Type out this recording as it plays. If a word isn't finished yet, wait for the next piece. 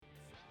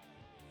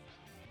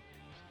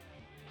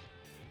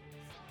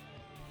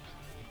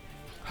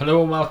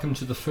Hello and welcome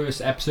to the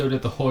first episode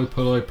of the Hoy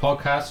Polloy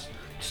podcast.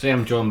 Today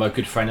I'm joined by a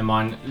good friend of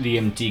mine,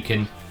 Liam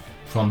Deakin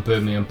from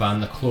Birmingham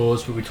band The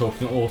Claws. We'll be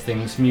talking all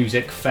things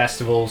music,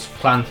 festivals,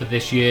 planned for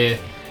this year,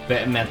 a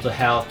bit of mental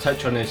health,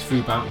 touch on his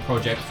food bank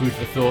project, Food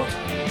for Thought.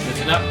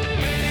 Listen up.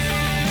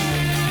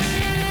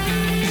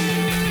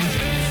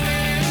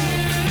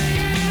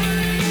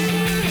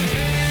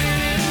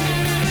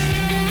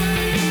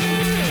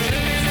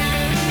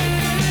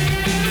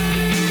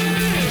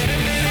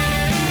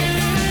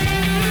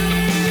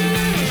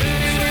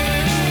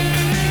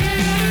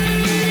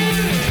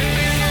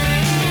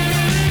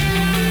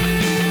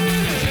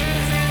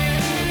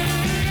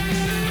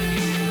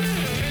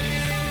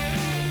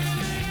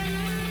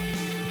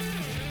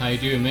 How you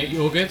doing, mate?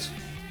 You all good?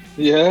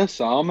 Yeah,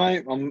 so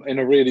mate, I'm in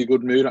a really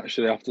good mood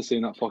actually after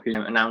seeing that fucking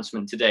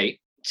Announcement today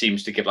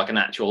seems to give like an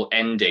actual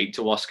end date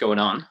to what's going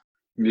on.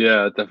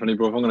 Yeah, definitely,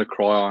 bro. If I'm gonna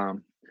cry, I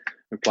am.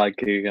 We played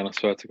gig again, I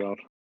swear to God.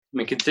 I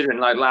mean, considering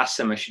like last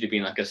summer should have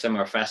been like a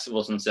summer of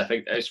festivals and stuff,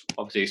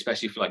 obviously,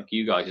 especially for like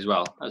you guys as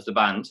well as the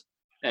band.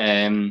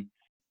 Do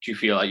you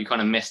feel like you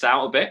kind of missed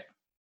out a bit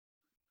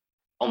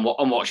on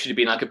what should have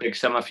been like a big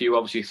summer for you?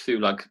 Obviously, through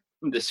like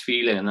this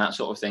feeling and that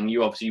sort of thing,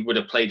 you obviously would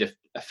have played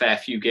a fair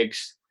few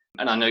gigs,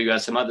 and I know you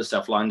had some other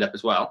stuff lined up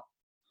as well.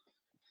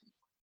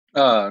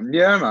 Yeah,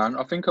 man.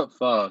 I think at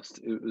first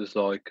it was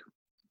like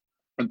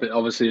a bit.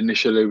 Obviously,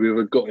 initially we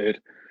were gutted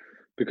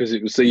because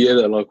it was the year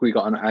that like we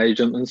got an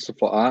agent and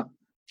stuff like that.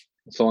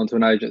 Signed to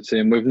an agency,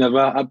 and we've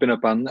never had been a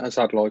band that has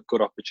had like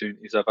good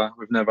opportunities ever.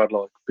 We've never had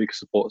like big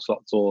support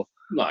slots or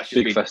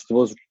big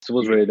festivals. It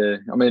was really.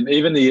 I mean,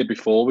 even the year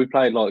before we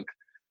played like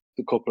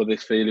a couple of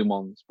this feeling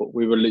ones, but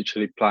we were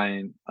literally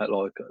playing at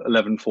like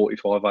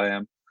 11:45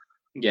 a.m.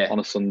 on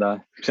a Sunday.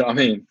 Do you know what I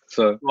mean?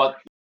 So what,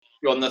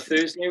 you're on the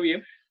Thursday, were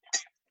you?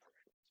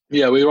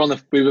 Yeah, we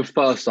were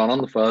first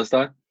on the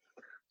Thursday.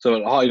 So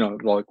you know,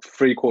 like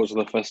 3/4 of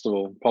the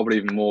festival, probably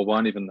even more,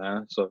 weren't even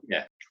there. So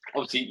yeah,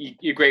 obviously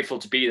you're grateful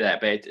to be there,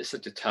 but it's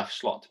such a tough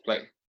slot to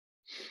play.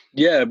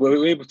 Yeah, but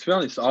we to be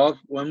honest,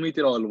 when we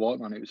did Isle of Wight,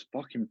 man, it was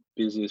fucking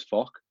busy as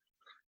fuck.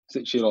 It's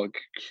literally like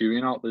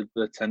queuing out the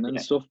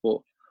attendance stuff, but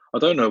I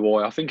don't know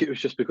why. I think it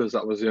was just because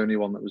that was the only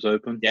one that was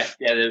open. Yeah,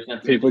 there was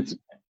nothing.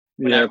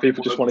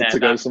 People just wanted to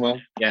go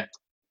somewhere. Yeah,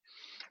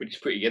 which is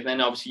pretty good. Then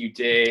obviously you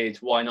did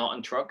Why Not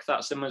and Truck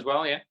that summer as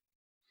well, yeah?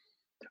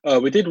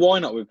 We did Why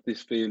Not with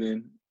this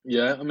feeling.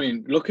 Yeah, I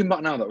mean, looking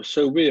back now, that was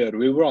so weird.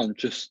 We were on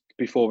just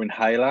before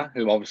Inhaler,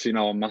 who obviously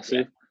now are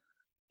massive.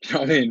 Yeah. You know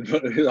what I mean?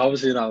 But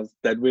obviously now it's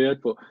dead weird.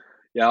 But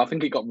yeah, I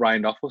think it got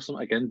rained off or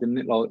something again, didn't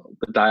it? Like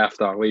the day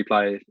after we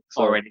played.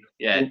 So, already,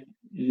 yeah.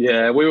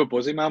 Yeah, we were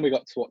buzzing, man. We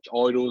got to watch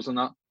Idols and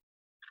that.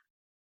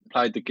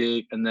 Played the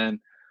gig, and then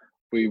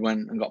we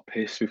went and got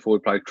pissed before we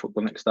played Truck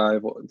the next day.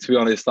 But to be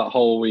honest, that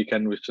whole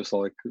weekend was just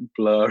like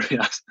blurry.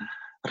 I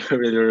don't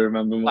really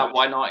remember much. That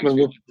Why Not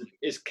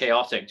is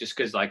chaotic just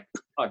because like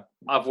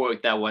I've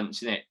worked there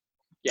once and it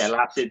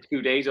lasted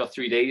 2 days or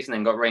 3 days and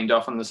then got rained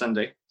off on the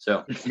Sunday.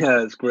 So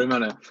yeah, it's grim,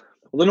 isn't it?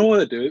 I don't know why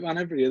they do it, man.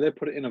 Every year they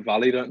put it in a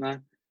valley, don't they?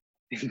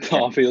 In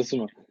Darby or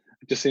something.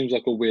 It just seems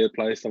like a weird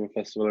place to have a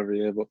festival every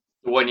year. But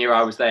the 1 year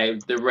I was there,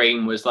 the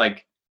rain was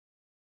like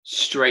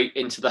straight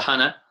into the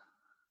Hunter.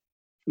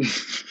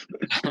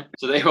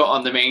 So they were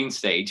on the main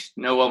stage.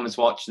 No one was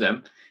watching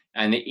them,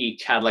 and they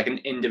each had like an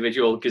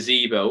individual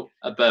gazebo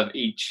above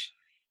each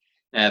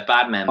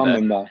band member,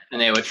 and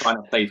they were trying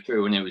to play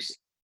through. And it was,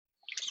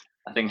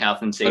 I think,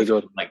 health and safety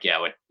was like, yeah,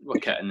 we're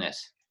cutting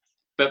this.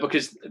 But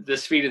because the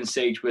Sweden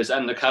stage was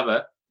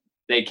undercover,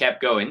 they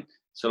kept going.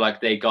 So like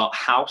they got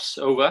House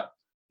over,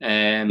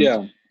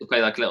 to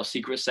play like a little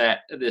secret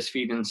set at the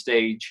Sweden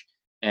stage.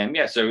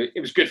 So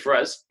it was good for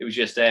us. It was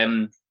just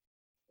the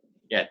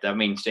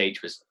main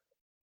stage was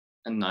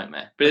a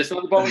nightmare. But it's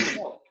not the bottom of the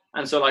hill.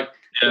 And so like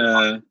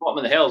the bottom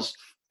of the hill's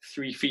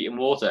 3 feet in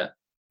water.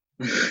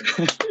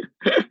 It's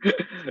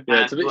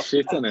a bit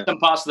shit, isn't it? Some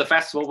parts of the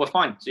festival were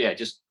fine. So yeah,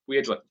 just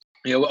weird one.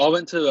 Yeah, well, I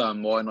went to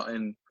Why Not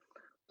in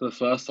for the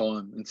first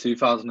time in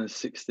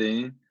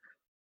 2016.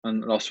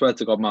 And I swear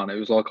to God, man, it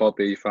was like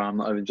RB fan, I'm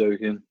not even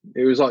joking.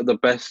 It was like the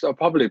best,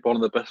 probably one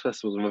of the best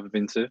festivals I've ever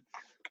been to.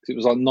 It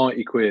was like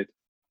 90 quid.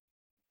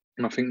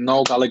 And I think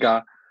Noel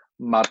Gallagher,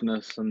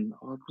 Madness, and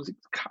was it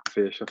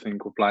Catfish, I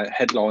think, were playing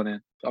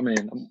headlining. I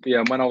mean,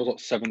 yeah, when I was like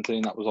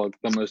 17, that was like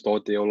the most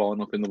ideal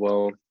lineup in the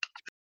world.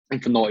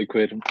 And for 90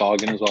 quid and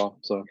bargain as well.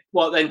 So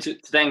then to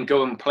then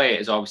go and play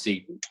it is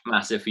obviously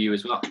massive for you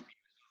as well.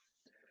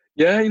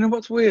 Yeah, you know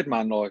what's weird,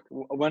 man? Like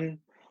when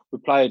we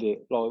played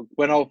it, like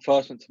when I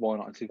first went to Why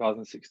Not in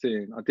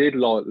 2016, I did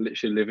like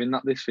literally live in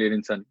this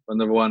feeling tent when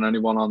there weren't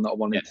anyone on that I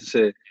wanted to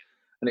see.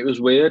 And it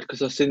was weird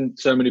because I've seen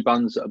so many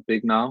bands that are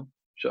big now.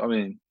 Do you know what I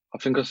mean? I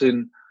think I've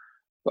seen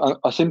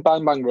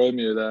Bang Bang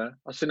Romeo there.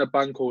 I've seen a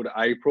band called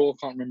April.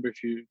 I can't remember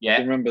if you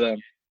remember them.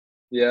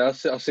 Yeah,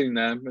 I've seen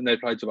them, and they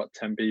played to about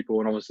 10 people,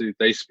 and obviously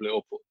they split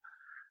up.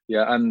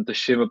 Yeah, and the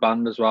Shimmer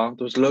band as well.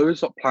 There was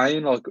loads of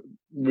playing, like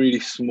really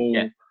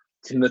small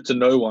to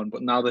no one,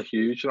 but now they're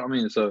huge. You know what I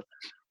mean? So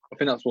I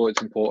think that's why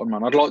it's important,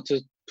 man. I'd like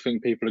to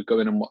think people are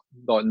going and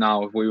like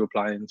now if we were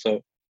playing.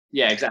 So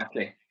Yeah,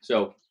 exactly.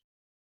 So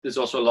there's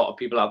also a lot of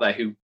people out there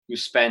who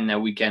spend their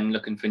weekend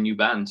looking for new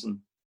bands, and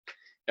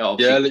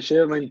yeah,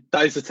 literally. I mean,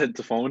 that is a tent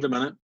to find them,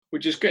 isn't it?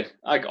 Which is good.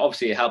 Like,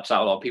 obviously, it helps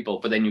out a lot of people,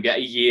 but then you get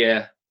a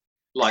year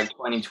like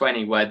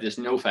 2020 where there's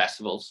no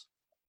festivals,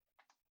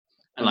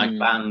 and like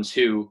bands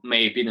who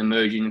may have been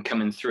emerging and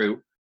coming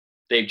through,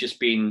 they've just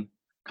been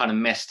kind of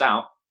missed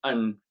out.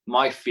 And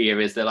my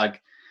fear is that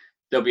like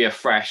there'll be a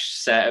fresh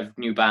set of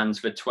new bands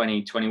for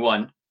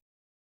 2021,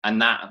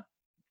 and that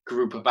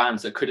group of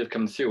bands that could have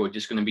come through are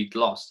just going to be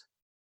lost.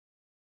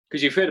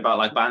 Because you've heard about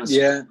like bands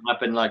have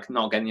been like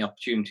not getting the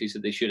opportunities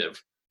that they should have.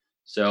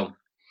 So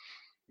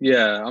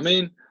yeah, I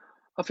mean,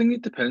 I think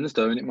it depends,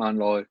 don't it, man?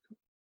 Like,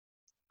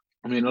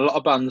 I mean, a lot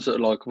of bands that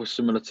like were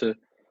similar to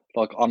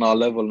like on our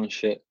level and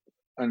shit,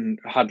 and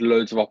had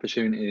loads of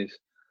opportunities,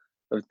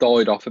 have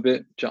died off a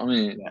bit. Do you know what I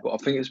mean? Yeah. But I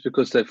think it's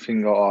because they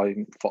think, oh,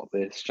 fuck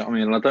this. Do you know what I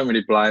mean? And I don't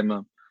really blame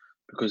them,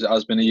 because it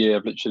has been a year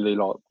of literally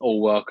like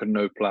all work and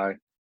no play.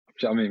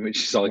 Do you know what I mean?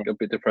 Which is like a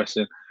bit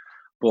depressing.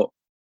 But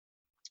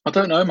I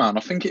don't know, man.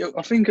 I think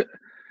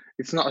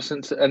it's not a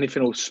sense that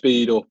anything will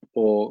speed up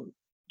or, do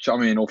you know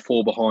what I mean, or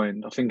fall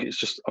behind. I think it's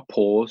just a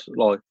pause.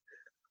 Like,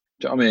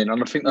 do you know what I mean?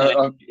 And I think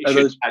it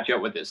should catch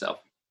up with itself.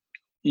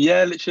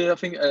 Yeah, literally. I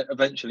think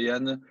eventually,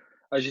 and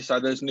as you say,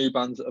 there's new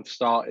bands that have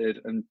started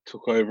and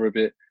took over a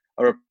bit,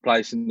 are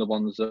replacing the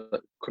ones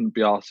that couldn't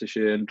be arsed this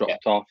year and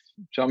dropped off.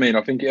 Do you know what I mean?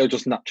 I think it'll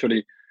just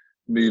naturally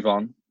move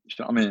on. Do you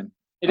know what I mean?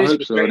 I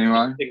hope so,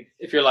 anyway.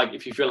 If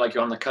you feel like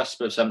you're on the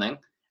cusp of something,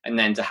 and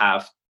then to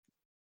have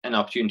an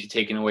opportunity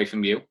taken away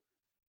from you,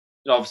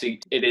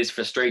 obviously it is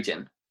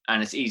frustrating,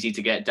 and it's easy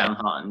to get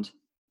downhearted.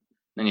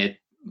 Then you're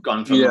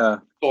gone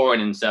from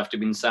touring and stuff to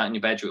being sat in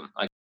your bedroom.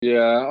 Like,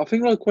 yeah, I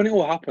think like when it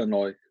all happened,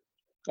 like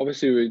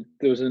obviously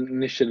there was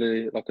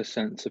initially like a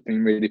sense of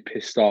being really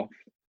pissed off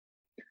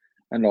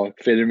and like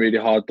feeling really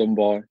hard done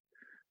by.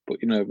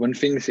 But you know, when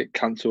things get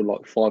cancelled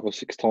like 5 or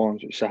 6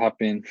 times, which they have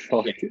been,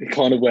 like it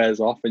kind of wears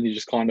off, and you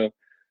just kind of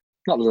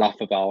not laugh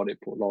about it,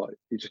 but like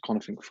you just kind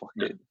of think, fuck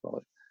it.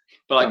 Like,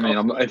 but like,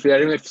 I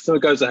mean, if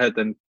something goes ahead,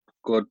 then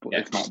good. But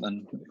if not,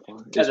 then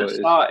at the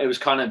start, it was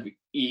kind of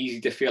easy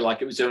to feel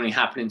like it was only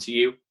happening to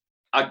you.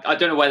 I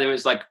don't know whether it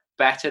was like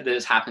better that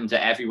it's happened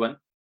to everyone,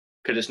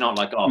 because it's not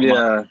like,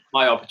 oh,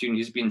 my opportunity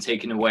has been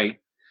taken away.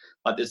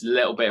 Like there's a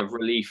little bit of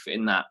relief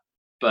in that,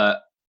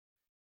 but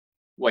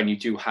when you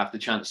do have the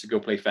chance to go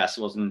play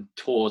festivals and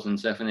tours and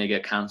stuff and they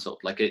get cancelled,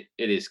 like it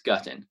is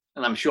gutting.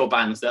 And I'm sure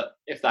bands that,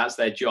 if that's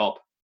their job,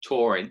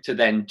 touring, to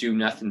then do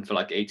nothing for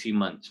like 18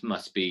 months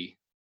must be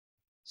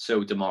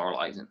so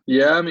demoralising.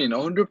 Yeah, I mean,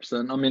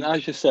 100%. I mean,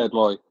 as you said,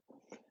 like,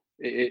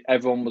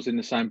 everyone was in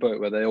the same boat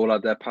where they all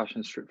had their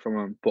passion stripped from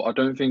them. But I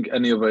don't think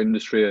any other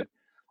industry,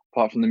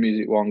 apart from the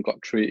music one,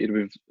 got treated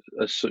with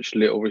such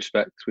little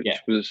respect, which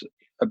was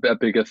a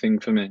bigger thing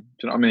for me. Do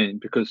you know what I mean?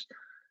 Because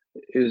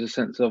it was a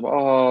sense of,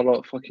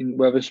 like fucking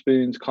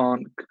Weatherspoons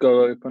can't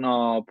go open,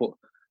 but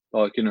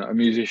like, you know, a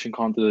musician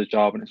can't do the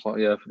job, and it's like,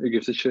 yeah, who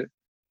gives a shit?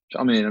 Do you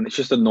know what I mean? And it's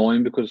just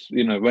annoying because,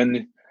 you know,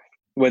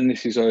 when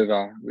this is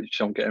over, which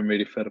I'm getting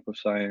really fed up of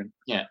saying,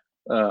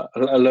 a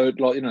load,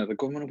 like, you know, the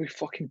government will be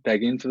fucking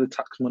begging for the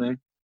tax money.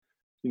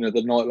 You know,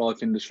 the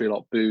nightlife industry,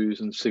 like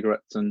booze and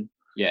cigarettes and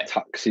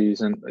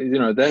taxis, and you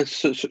know, there's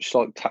such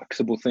like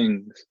taxable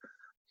things.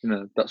 You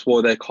know, that's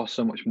why they cost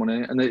so much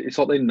money, and it's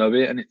like they know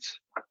it, and it's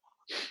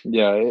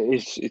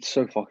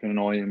so fucking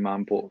annoying,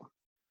 man. But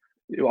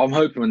I'm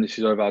hoping when this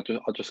is over, I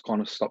just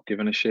kind of stop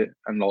giving a shit,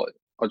 and like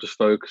I just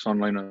focus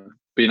on, you know,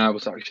 being able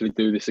to actually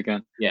do this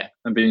again. Yeah.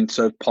 And being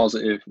so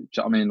positive. Do you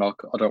know what I mean? Like,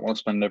 I don't want to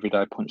spend every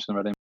day punching the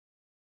red in.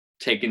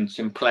 Taking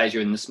some pleasure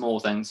in the small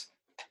things.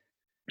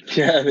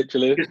 Yeah,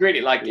 literally. Because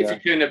really, like, if you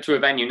turned up to a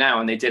venue now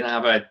and they didn't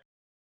have a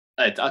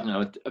I don't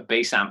know, a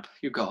bass amp,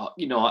 you go,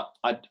 you know what,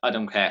 I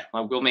don't care.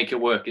 We'll make it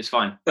work. It's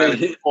fine.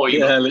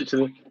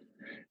 Literally.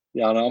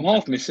 Yeah, I know. I'm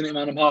half missing it,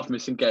 man. I'm half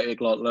missing getting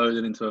like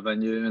loaded into a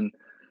venue and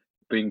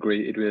being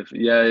greeted with,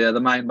 the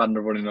main band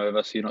are running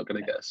over, so you're not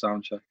going to get a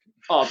sound check.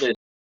 Oh,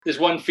 there's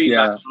one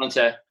feedback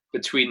monitor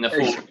between the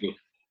four of you.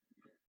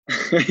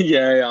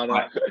 I know.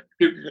 Right.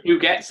 Who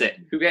gets it?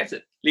 Who gets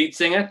it? Lead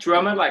singer,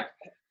 drummer, like,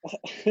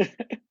 do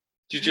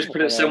you just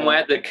put it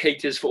somewhere that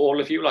caters for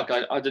all of you? Like,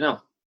 I don't know.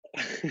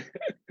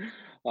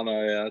 I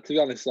know, yeah. To be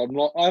honest, I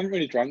haven't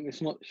really drank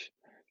this much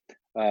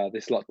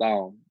this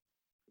lockdown.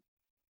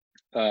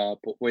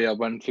 But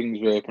when things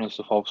reopen and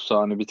stuff, I'll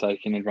certainly be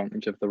taking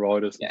advantage of the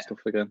riders and stuff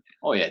again.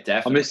 Oh yeah,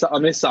 definitely. I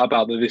miss that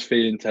about this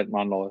feeling tent,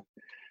 man. Like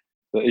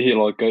that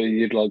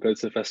you'd go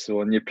to the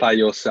festival and you play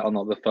your set on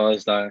like the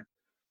Thursday,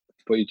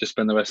 but you just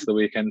spend the rest of the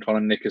weekend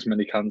trying to nick as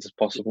many cans as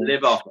possible.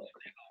 Live off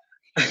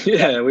it.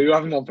 Yeah, we were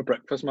having one for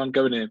breakfast, man.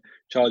 Going in,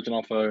 charging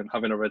our phone,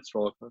 having a Red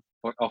Stripe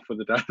off for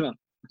the day, man.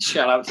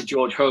 Shout out to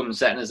George Holmes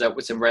setting us up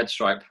with some Red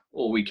Stripe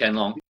all weekend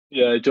long.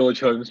 Yeah,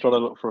 George Holmes trying to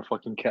look for a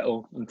fucking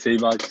kettle and tea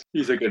bags.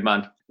 He's a good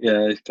man.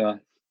 Yeah, he's class.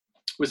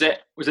 Was it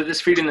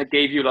this feeling that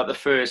gave you like the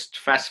first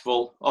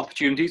festival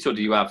opportunities, or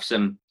do you have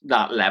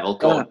that level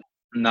going?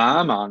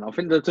 Nah, man. I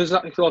think there's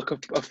actually like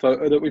a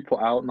photo that we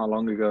put out not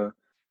long ago,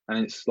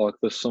 and it's like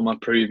the summer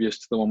previous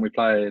to the one we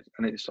played,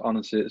 and it's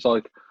honestly, it's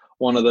like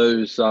one of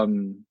those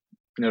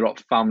like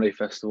family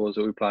festivals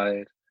that we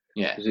played.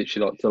 Yeah. It's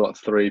literally like to like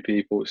 3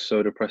 people. It's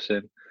so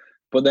depressing.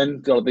 But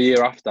then like, the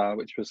year after,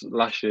 which was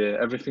last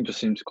year, everything just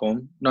seemed to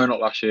come. No,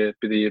 not last year,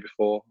 but the year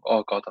before.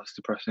 Oh God, that's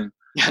depressing.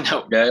 Yeah,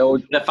 no. Yeah,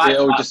 the fact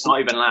that that's not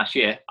even last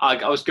year.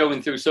 I was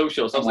going through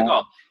socials. I was like,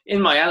 oh, In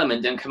My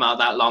Element didn't come out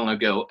that long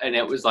ago, and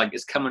it was like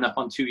it's coming up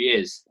on 2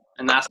 years,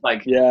 and that's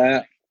like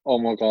yeah. Oh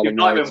my God, you've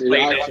not even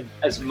played it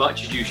as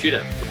much as you should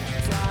have.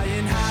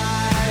 Flying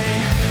high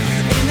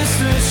in the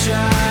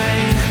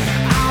sunshine,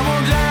 I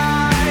won't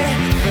die,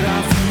 but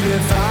I feel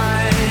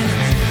fine.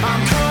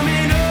 I'm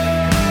coming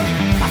up,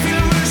 I feel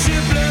a rush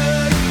of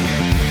blood.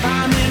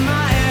 I'm in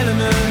my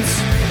elements,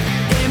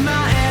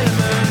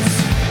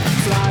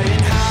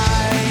 flying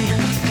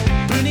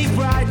high beneath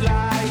bright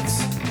lights.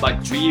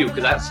 Like for you,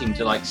 because that seemed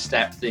to like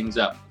step things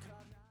up.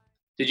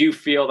 Did you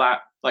feel that?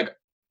 Like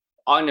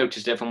I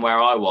noticed it from where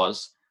I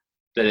was,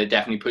 that it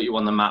definitely put you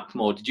on the map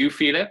more. Did you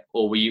feel it,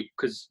 or were you,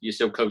 because you're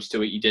so close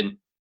to it, you didn't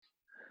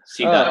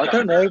see that? I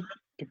don't know.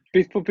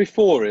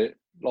 Before it,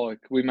 like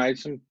we made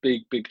some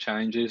big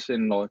changes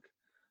in like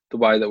the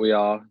way that we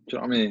are. Do you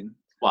know what I mean?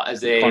 What,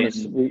 as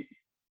in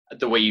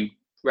the way you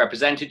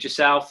represented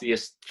yourself, the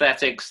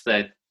aesthetics,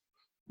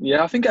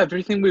 yeah, I think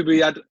everything we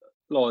had,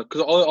 like,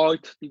 because I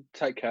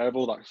take care of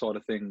all that sort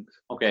of things.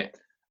 Okay.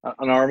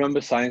 And I remember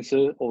saying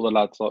to all the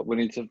lads, like, we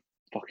need to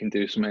fucking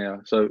do something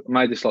here. So I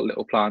made this like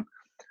little plan.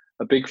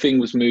 A big thing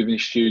was moving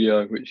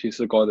studio, which is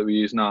the guy that we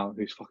use now,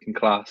 who's fucking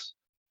class.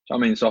 Do you know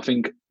what I mean? So I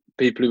think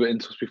people who were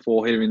into us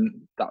before,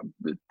 hearing that,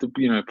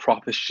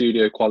 proper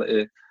studio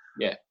quality,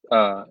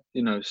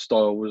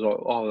 style, was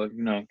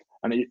like,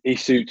 and he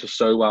suits us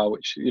so well,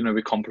 which,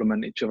 we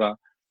complement each other.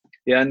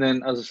 Yeah, and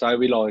then, as I say,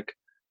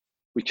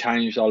 we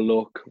changed our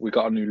look. We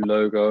got a new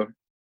logo.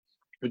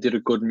 We did a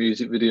good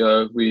music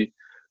video. We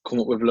come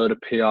up with a load of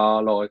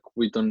PR. Like,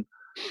 we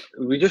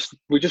just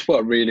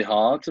worked really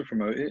hard to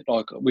promote it.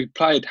 Like, we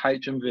played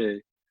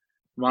HMV,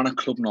 ran a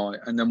club night,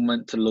 and then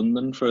went to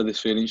London for this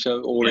feeling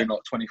show, all in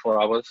like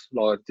 24 hours.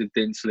 Like,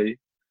 didn't sleep.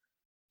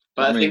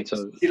 But I think,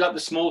 see, like the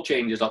small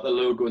changes, like the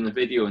logo and the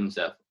video and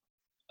stuff,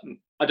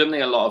 I don't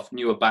think a lot of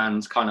newer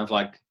bands kind of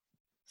like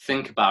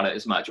think about it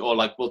as much, or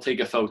like we'll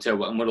take a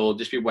photo and we'll all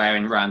just be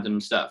wearing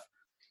random stuff.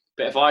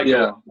 But if I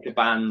go to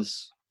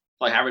bands,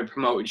 like having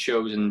promoted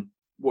shows and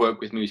work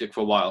with music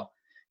for a while,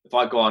 if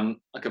I go on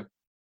like a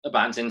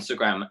band's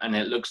Instagram and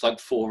it looks like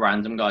 4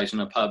 random guys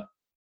in a pub,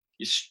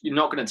 you're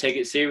not going to take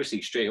it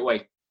seriously straight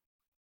away.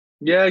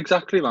 Yeah,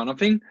 exactly, man. I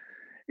think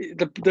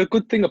the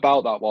good thing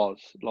about that was,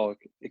 like,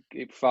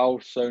 it fell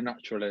so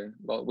naturally.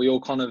 Like, we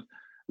all kind of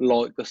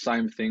liked the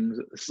same things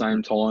at the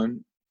same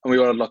time, and we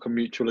all had like a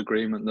mutual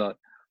agreement that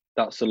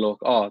that's the look,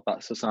 oh,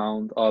 that's the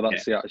sound, oh,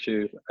 that's the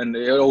attitude, and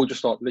it all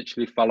just like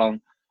literally fell on. I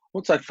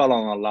wouldn't say fell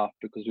on our lap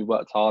because we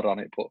worked hard on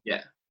it, but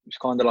it's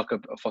kind of like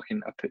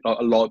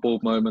a light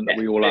bulb moment that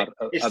we all had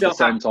at the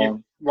same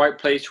time. Right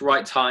place,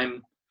 right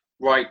time,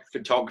 right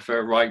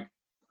photographer, right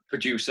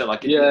producer.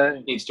 Like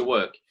it needs to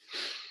work.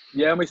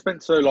 Yeah, and we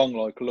spent so long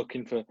like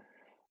looking for,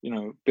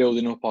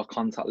 building up our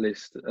contact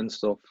list and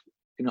stuff.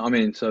 You know what I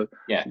mean? So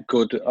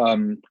good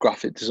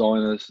graphic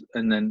designers,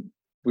 and then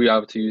we were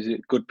able to use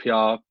it. Good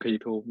PR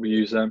people, we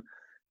use them.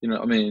 You know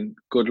what I mean?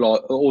 Good,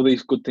 like all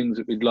these good things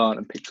that we'd learned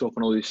and picked up,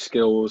 and all these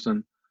skills.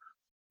 And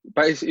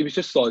basically, it was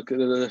just like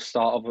the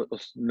start of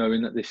us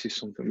knowing that this is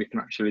something we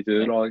can actually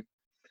do. Like,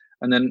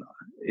 and then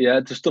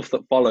the stuff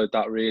that followed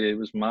that really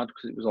was mad,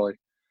 because it was like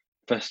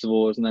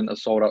festivals, and then a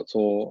sold out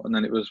tour, and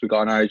then it was we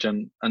got an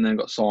agent, and then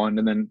got signed,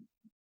 and then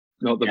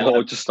the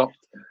ball just stopped.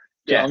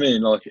 Do you know what I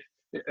mean? Like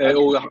it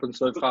all happened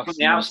so fast. From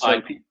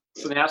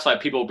the outside,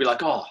 people will be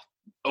like, "Oh,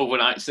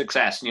 overnight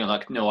success," and you're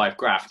like, "No, I've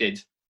grafted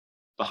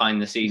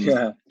behind the scenes."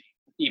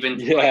 Even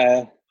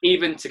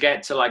to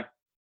get to like,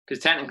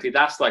 because technically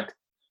that's like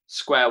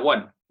square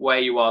one where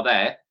you are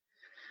there.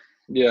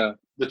 Yeah.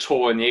 The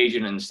tour and the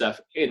agent and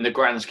stuff, in the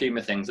grand scheme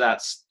of things,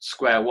 that's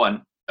square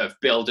one of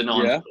building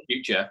on for the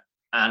future.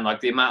 And like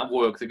the amount of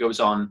work that goes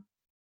on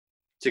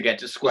to get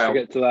to square, to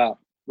get to that,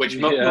 which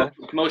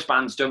most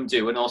bands don't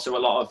do, and also a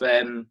lot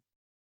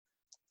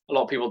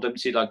of people don't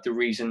see like the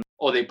reason,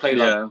 or they play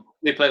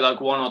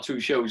like 1 or 2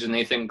 shows and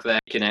they think they're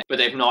making it, but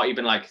they've not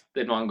even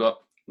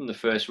got the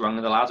first rung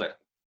of the ladder.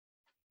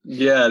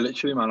 Yeah,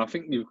 literally, man. I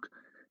think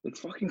it's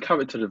fucking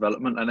character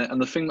development,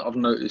 and the thing that I've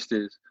noticed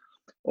is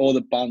all the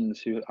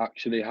bands who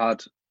actually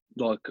had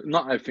like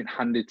not everything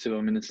handed to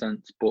them in a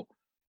sense, but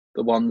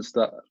the ones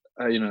that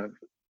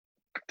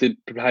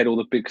played all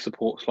the big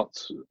support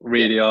slots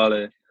really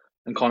early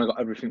and kind of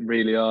got everything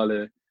really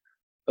early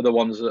are the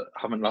ones that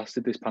haven't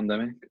lasted this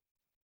pandemic. Do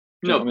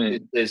you know what I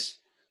mean?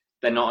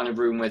 They're not in a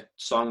room with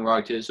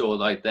songwriters, or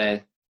like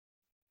they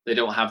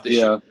don't have the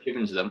show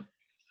given to them.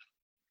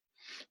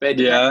 But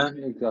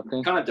exactly.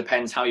 It kind of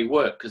depends how you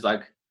work, because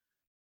like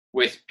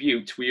with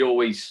Butte, we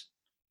always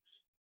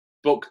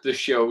booked the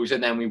shows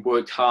and then we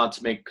worked hard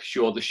to make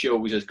sure the show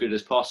was as good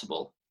as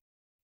possible.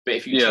 But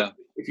if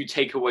you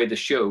take away the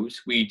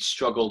shows, we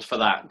struggled for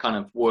that kind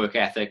of work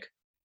ethic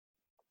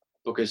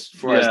because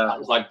for us that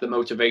was like the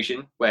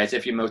motivation. Whereas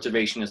if your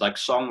motivation is like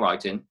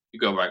songwriting, you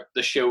go, right,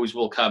 the shows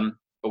will come,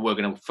 but we're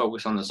going to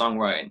focus on the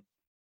songwriting.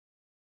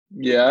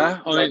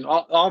 Yeah, I mean,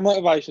 our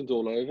motivation's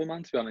all over,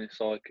 man. To be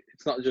honest, like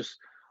it's not just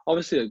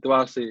obviously the way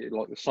I see it,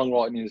 like the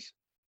songwriting is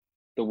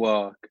the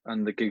work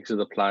and the gigs are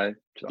the play.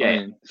 Do you know what I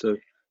mean? So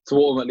to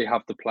ultimately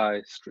have the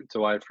play stripped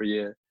away for a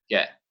year.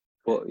 Yeah.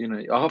 But you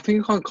know, I think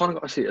you kind of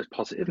got to see it as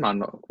positive, man.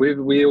 Like,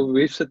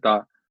 we've said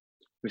that.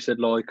 We said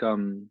like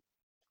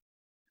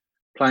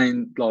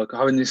playing, like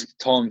having this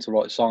time to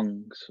write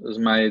songs has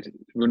made,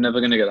 we're never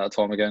going to get that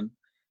time again.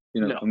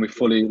 You know, and we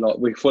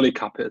fully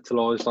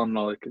capitalised on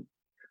like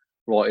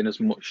writing as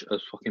much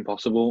as fucking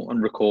possible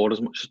and record as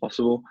much as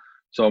possible.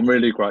 So I'm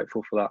really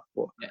grateful for that.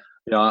 But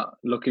yeah,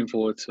 looking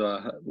forward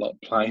to like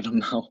playing them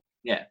now.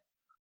 Yeah.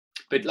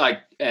 But like,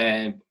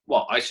 I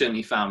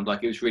certainly found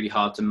like it was really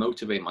hard to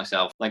motivate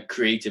myself, like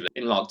creative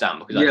in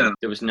lockdown, because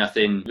there was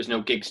nothing, there was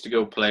no gigs to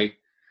go play.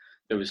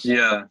 There was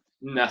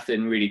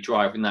nothing really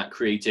driving that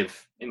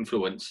creative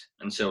influence.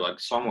 And so like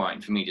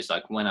songwriting for me just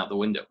like went out the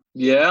window.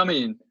 Yeah, I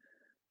mean,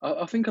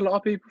 I think a lot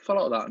of people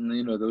felt like that. And,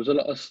 you know, there was a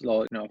lot of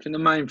like, you know, I think the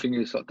main thing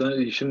is like,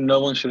 no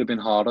one should have been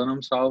hard on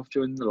himself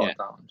during the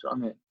lockdown. Do you know what I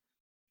mean?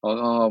 Like,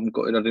 oh, I'm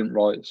gutted I didn't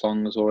write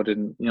songs or I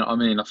didn't, you know what I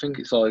mean? I think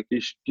it's like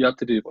you had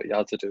to do what you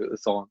had to do at the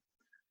time.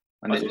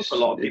 And I think a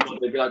lot of people,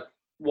 they'd be like,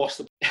 what's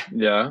the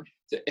Yeah.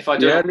 If I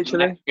don't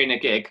literally in a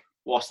gig,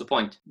 what's the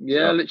point?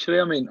 Yeah, literally.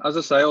 I mean, as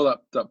I say, all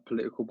that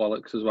political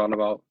bollocks as well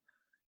about,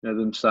 you know,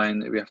 them saying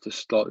that we have to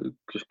start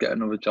just get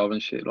another job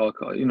and shit. Like,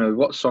 you know,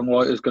 what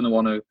songwriter's going to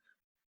want to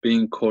be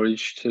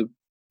encouraged to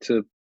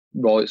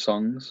write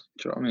songs?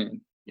 Do you know what I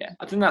mean? Yeah,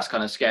 I think that's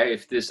kind of scary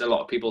if there's a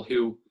lot of people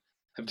who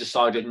have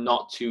decided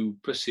not to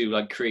pursue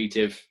like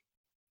creative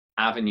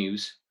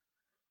avenues.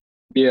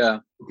 Yeah.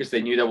 Because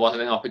they knew there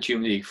wasn't an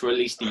opportunity for at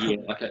least a year,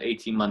 like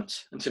 18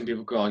 months. And some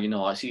people go, oh, you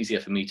know, it's easier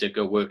for me to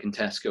go work in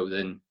Tesco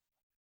than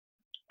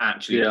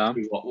actually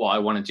do what I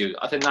want to do.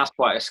 I think that's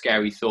quite a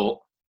scary thought.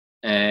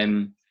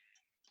 That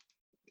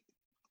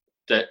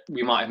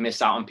we might have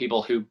missed out on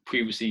people who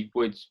previously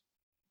would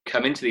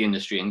come into the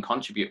industry and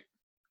contribute.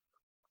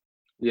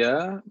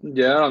 Yeah,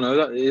 I know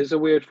that is a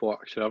weird thought.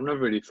 Actually, I've never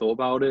really thought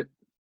about it.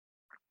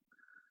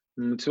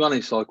 To be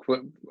honest, like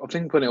I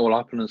think when it all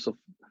happened and stuff,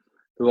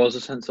 there was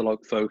a sense of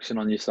like focusing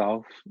on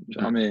yourself. Do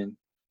you know what I mean?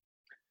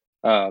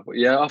 But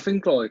yeah, I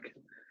think like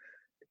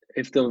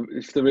if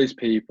there is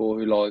people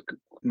who like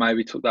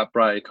maybe took that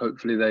break,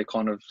 hopefully they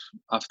kind of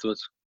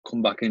afterwards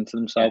come back into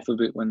themselves a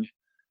bit when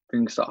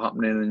things start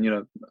happening. And you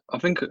know, I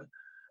think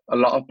a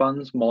lot of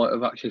bands might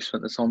have actually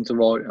spent the time to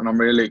write, and I'm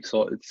really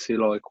excited to see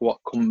like what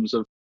comes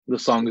of the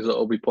songs that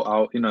will be put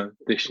out, you know,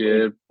 this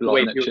year,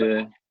 like next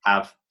year.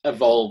 Have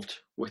evolved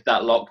with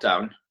that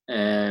lockdown.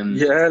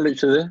 Yeah,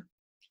 literally.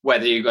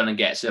 Whether you're going to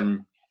get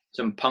some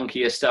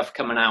punkier stuff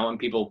coming out and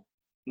people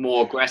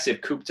more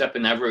aggressive, cooped up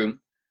in their room.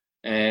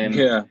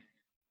 I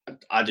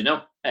don't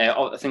know.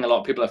 I think a lot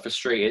of people are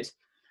frustrated.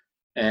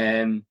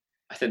 I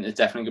think there's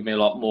definitely going to be a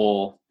lot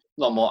more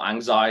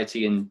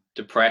anxiety and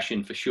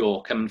depression for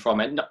sure coming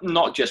from it.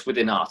 Not just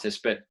within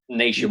artists, but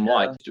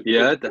nationwide.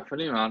 Yeah,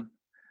 definitely, man.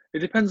 It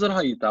depends on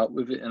how you dealt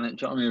with it. And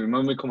do you know what I mean?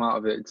 When we come out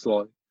of it, it's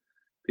like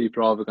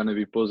people are either going to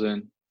be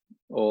buzzing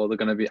or they're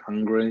going to be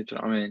angry. Do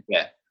you know what I mean?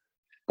 Yeah.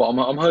 But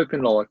I'm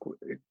hoping like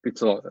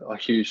it's like a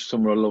huge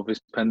summer of love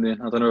is pending.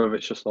 I don't know if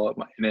it's just like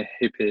my inner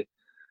hippie.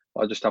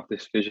 I just have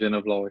this vision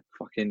of like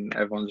fucking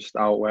everyone just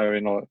out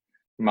wearing like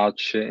mad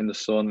shit in the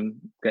sun and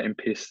getting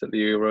pissed at the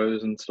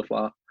Euros and stuff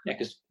like that. Yeah,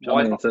 because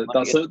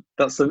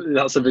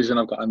that's a vision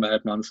I've got in my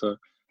head, man. So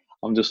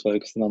I'm just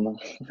focusing on that.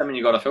 Something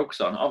you got to focus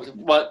on.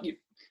 Well,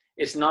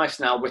 it's nice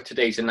now with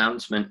today's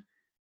announcement.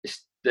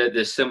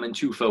 There's something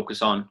to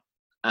focus on,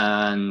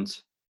 and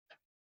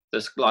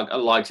there's like a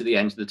light at the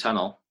end of the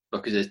tunnel.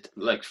 Because it's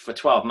like for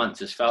 12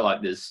 months, it's felt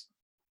like there's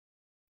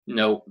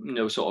no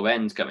sort of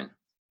end coming.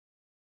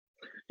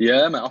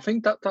 Yeah, man. I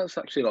think that's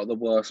actually like the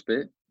worst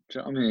bit. Do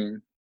you know what I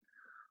mean?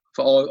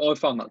 I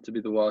found that to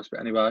be the worst bit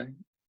anyway. Do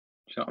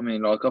you know what I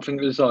mean? Like I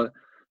think it was like,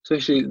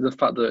 especially the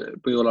fact that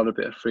we all had a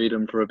bit of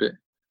freedom for a bit.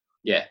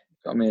 Yeah.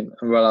 I mean,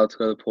 we were allowed to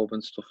go to the pub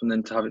and stuff, and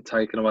then to have it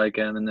taken away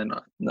again, and then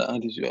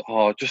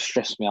it just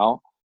stressed me out.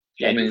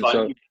 Yeah, I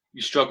mean,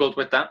 you struggled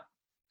with that.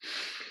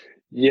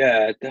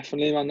 Yeah,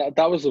 definitely, man.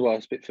 That was the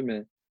worst bit for me.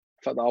 The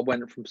fact that I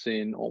went from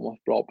seeing all my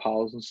block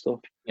pals and stuff.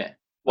 Yeah.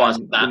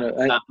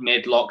 That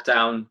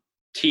mid-lockdown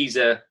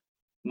teaser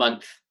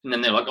month, and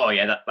then they're like, "Oh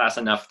yeah, that's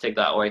enough. Take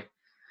that away."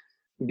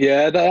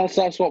 Yeah,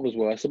 that's what was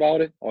worse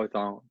about it. I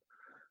thought,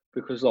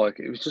 because like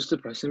it was just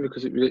depressing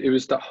because it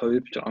was that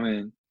hope. Do you know what I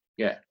mean?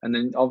 Yeah. And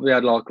then we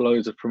had like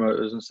loads of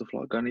promoters and stuff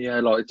like going, yeah,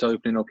 like it's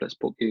opening up, let's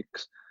book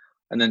gigs,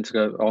 and then to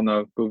go, oh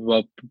no,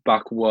 we're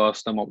back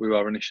worse than what we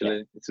were initially.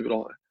 Yeah. It's a bit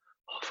like,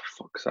 oh,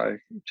 for fuck's sake.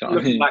 Do you know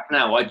what I mean? Back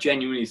now, I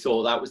genuinely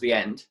thought that was the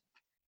end.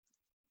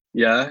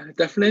 Yeah,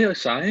 definitely.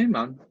 Same,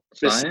 man.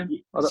 Same.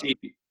 See,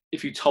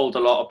 if you told a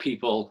lot of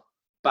people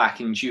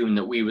back in June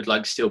that we would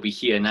like still be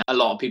here now, a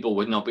lot of people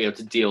would not be able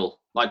to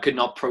could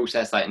not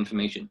process that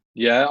information.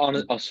 Yeah,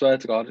 I swear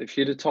to God, if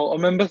you'd have told, I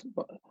remember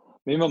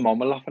Me and my mum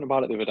were laughing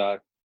about it the other day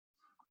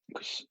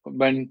because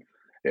when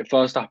it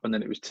first happened,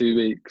 then it was 2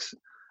 weeks,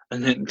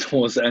 and then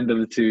towards the end of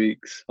the 2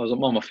 weeks, I was like,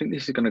 Mum, I think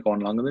this is going to go on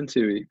longer than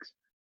 2 weeks.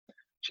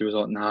 She was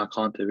like, "Nah, I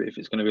can't do it if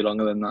it's going to be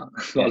longer than that."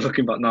 Like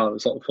looking back now,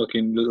 it's like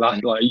fucking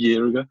like a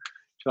year ago. Do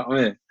you know what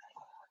I mean?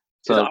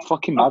 So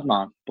fucking mad,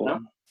 man. But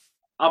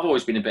I've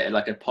always been a bit of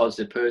like a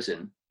positive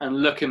person, and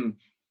looking,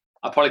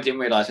 I probably didn't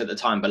realize at the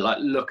time, but like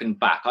looking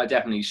back, I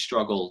definitely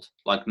struggled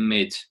like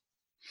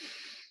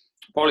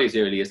probably as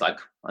early as like,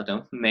 I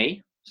don't know,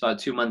 May. So like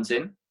 2 months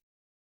in.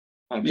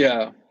 Like,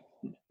 yeah.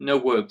 No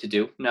work to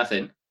do,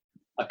 nothing.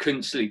 I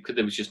couldn't sleep because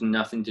there was just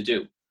nothing to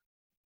do.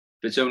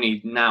 But it's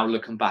only now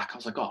looking back, I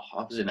was like, oh,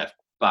 I was in a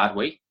bad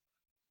way.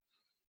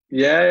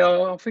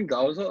 Yeah, I think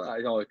I was like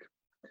that. Like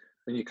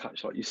when you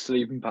catch like your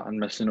sleeping pattern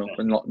messing up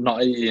and like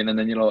not eating, and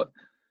then you're like,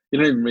 you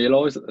don't even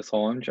realise at the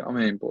time. Do you know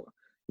what I mean? But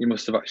you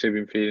must have actually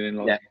been feeling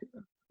like a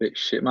bit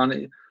shit,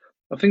 man.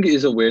 I think it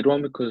is a weird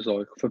one because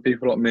like for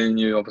people like me and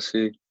you,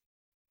 obviously,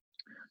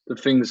 the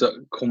things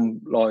that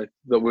come like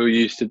that we were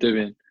used to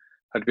doing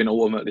had been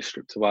ultimately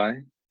stripped away. Do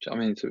you know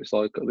what I mean? So it's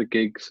like the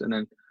gigs and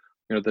then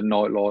the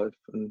nightlife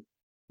and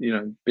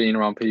being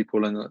around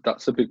people, and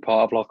that's a big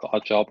part of like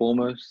our job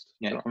almost.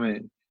 Yeah. Do you know what I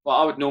mean? Well,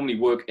 I would normally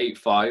work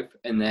 8-5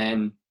 and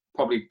then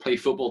probably play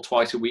football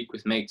twice a week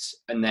with mates,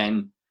 and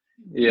then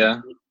be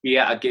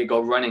at a gig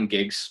or running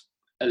gigs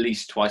at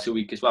least twice a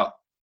week as well.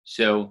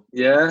 So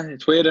yeah,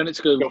 it's weird, and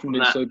it's good from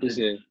being so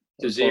busy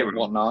to zero. Like,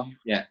 what now?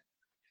 Yeah.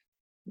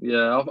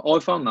 Yeah, I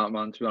found that,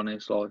 man, to be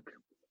honest. Like,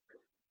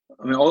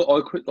 I mean,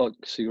 I quit like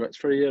cigarettes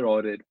for a year.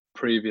 I did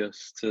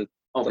previous to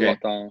the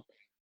lockdown,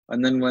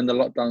 and then when the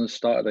lockdown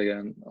started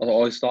again,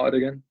 I started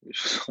again,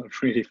 which was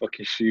like really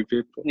fucking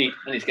stupid. But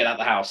I need to get out of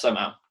the house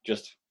somehow.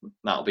 Just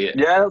that'll be it.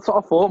 Yeah, that's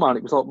what I thought, man.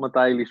 It was like my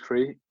daily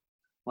treat.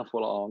 I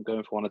thought, like, I'm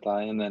going for one a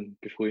day, and then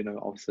before you know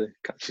it, obviously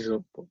catches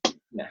up. But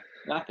yeah,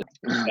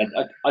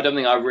 I don't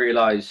think I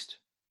realised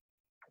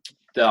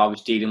that I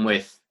was dealing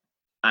with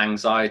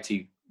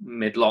anxiety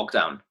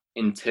mid-lockdown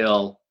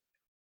until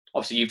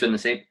obviously you've done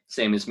the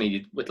same as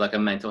me with like a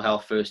mental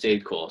health first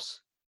aid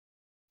course.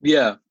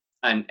 Yeah.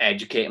 And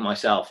educating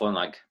myself on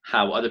like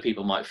how other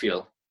people might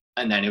feel.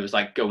 And then it was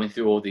like going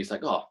through all these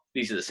like, oh,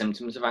 these are the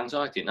symptoms of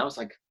anxiety. And I was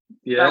like,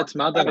 yeah, it's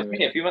mad.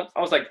 Anyway. A few months,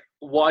 I was like,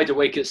 wide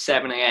awake at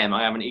 7 a.m.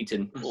 I haven't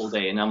eaten all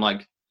day. And I'm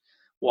like,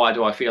 why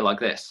do I feel like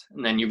this?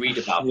 And then you read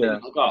about it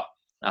and like, oh,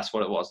 that's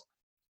what it was.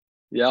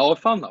 Yeah, I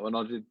found that when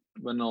I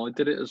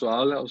did it as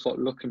well. I was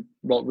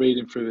like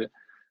reading through it,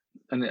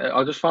 and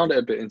I just found it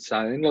a bit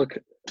insane.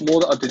 Like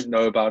more that I didn't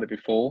know about it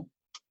before.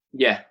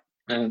 Yeah.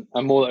 And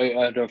more that it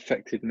had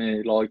affected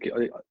me. Like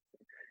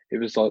it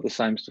was like the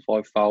same stuff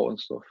I felt and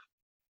stuff.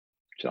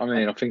 Do you know what I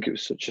mean? I think it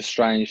was such a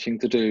strange thing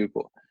to do,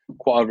 but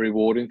quite a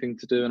rewarding thing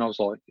to do. And I was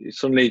like, it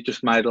suddenly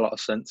just made a lot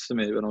of sense to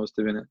me when I was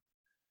doing it.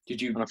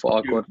 Did you? And I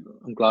thought,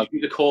 I'm glad. Did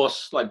you do the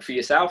course like for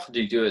yourself? Or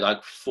did you do it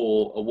like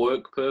for a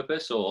work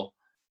purpose or?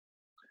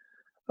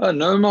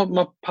 No,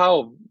 my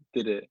pal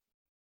did it,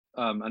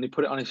 and he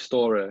put it on his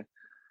story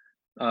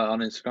on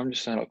Instagram,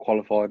 just saying like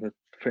qualified,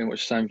 pretty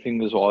much the same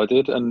thing as what I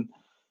did. And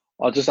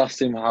I just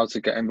asked him how to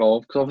get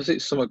involved because obviously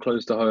it's somewhat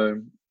close to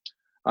home,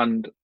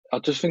 and I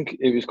just think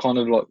it was kind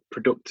of like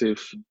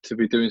productive to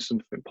be doing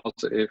something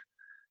positive,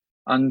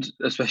 and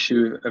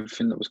especially with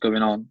everything that was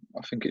going on,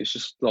 I think it's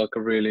just like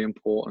a really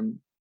important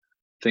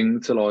thing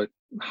to like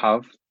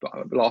have.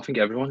 But I think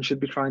everyone should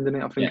be trained in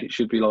it. I think it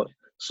should be like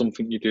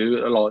something you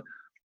do like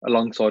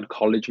alongside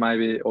college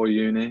maybe or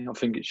uni. I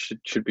think it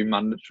should be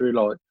mandatory.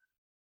 Like,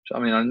 I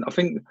mean, and I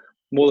think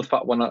more the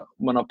fact when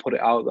I put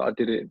it out that I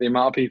did it, the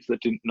amount of people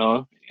that didn't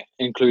know,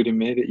 including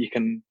me, that you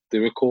can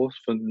do a course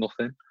for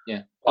nothing.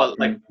 Yeah. Well,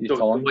 like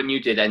when you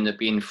did end up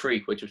being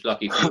free, which was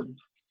lucky for you.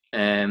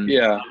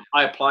 Yeah.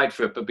 I applied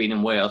for it, but being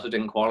in Wales, I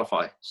didn't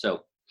qualify.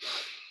 So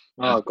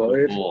got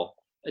it. For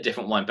a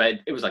different one, but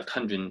it was like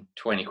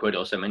 120 quid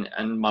or something,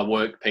 and my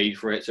work paid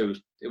for it, so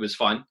it was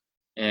fine.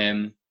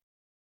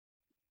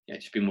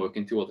 Just been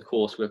working through all the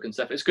coursework and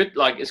stuff. It's good.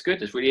 Like it's good.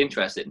 It's really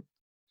interesting.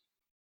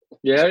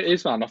 Yeah, it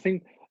is, man. I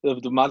think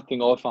the mad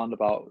thing I found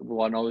about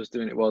when I was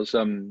doing it was,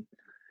 when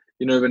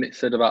it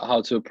said about how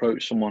to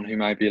approach someone who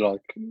may be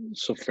like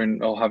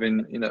suffering or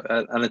having,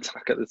 an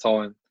attack at the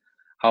time,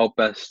 how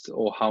best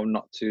or how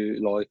not to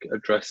like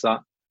address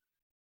that.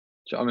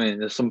 Do you know what I mean?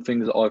 There's some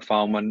things that I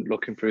found when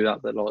looking through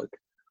that like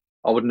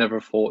I would never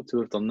have thought to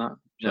have done that. Do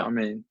you know what I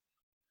mean?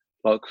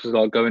 Like, cause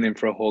like going in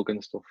for a hug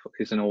and stuff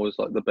isn't always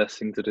like the best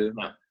thing to do.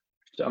 No.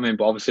 Do you know what I mean?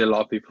 But obviously a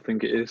lot of people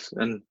think it is,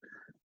 and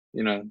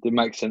it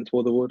makes sense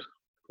why they would.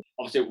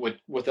 Obviously,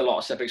 with a lot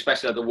of stuff,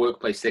 especially like the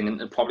workplace thing,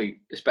 and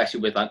probably especially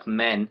with like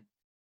men,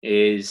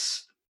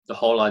 is the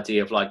whole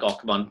idea of like, oh,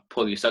 come on,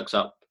 pull your socks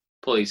up,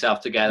 pull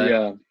yourself together.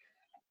 Yeah.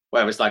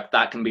 Whereas like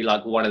that can be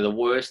like one of the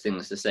worst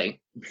things to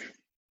say.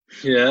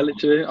 Yeah,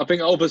 literally. I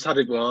think others had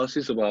it worse.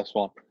 It's the worst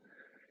one.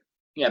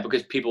 Yeah,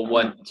 because people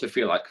want to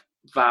feel like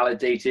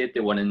validated.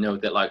 They want to know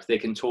that like they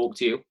can talk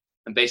to you,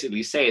 and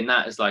basically saying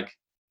that is like,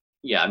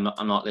 yeah, I'm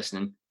not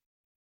listening.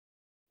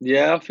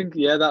 Yeah, I think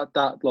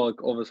that like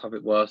others have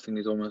it worse thing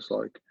is almost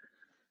like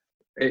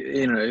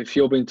if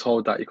you're being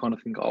told that, you kind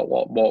of think, oh,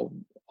 what,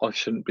 I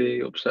shouldn't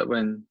be upset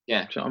when.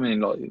 Yeah. Do you know what I mean?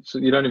 Like, so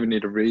you don't even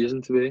need a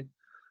reason to be. Do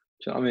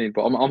you know what I mean?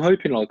 But I'm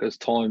hoping, like, as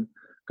time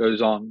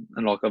goes on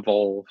and like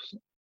evolves,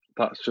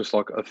 that's just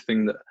like a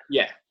thing that.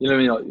 Yeah. You know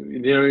what I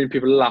mean? Like, when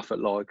people laugh at,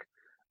 like,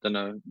 I don't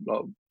know,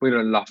 like, we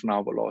don't laugh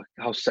now, but like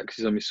how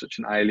sexism is such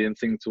an alien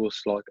thing to us,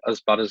 like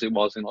as bad as it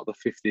was in like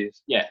the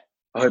 50s. Yeah.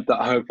 I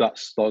hope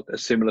that's like a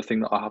similar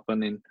thing that'll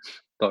happen in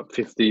like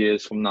 50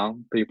 years from now.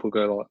 People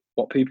go like,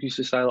 what people used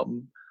to say, like,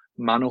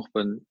 man up,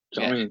 and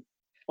do you know what I mean?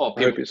 Well,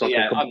 I hope it's like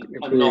I'm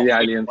completely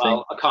not alien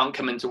thing. I can't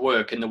come into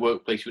work, and the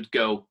workplace would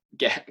go,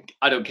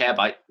 I don't care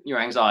about your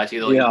anxiety,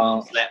 or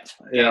you slept.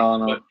 Yeah, I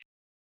know.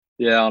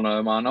 Yeah, I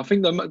know, man. I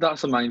think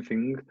that's the main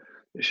thing.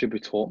 It should be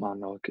taught, man.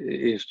 Like,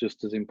 it is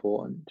just as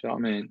important. Do you know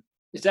what I mean?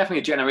 It's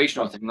definitely a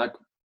generational thing. Like,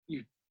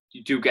 you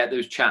do get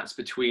those chats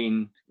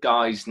between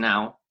guys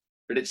now,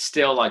 but it's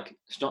still like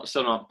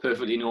still not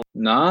perfectly normal.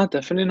 Nah,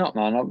 definitely not,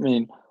 man. I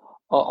mean,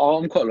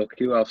 I'm quite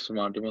lucky to have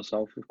surrounded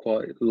myself with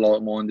quite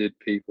like-minded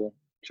people.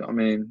 Do you know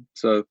what I mean?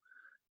 So,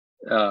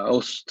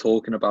 us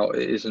talking about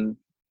it isn't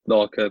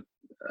like a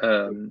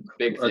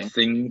Big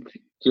thing.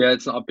 Yeah,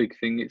 it's not a big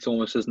thing. It's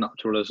almost as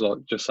natural as like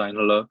just saying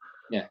hello.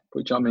 Yeah.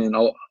 But do you know what I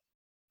mean?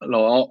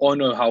 I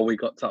know how we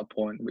got to that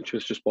point, which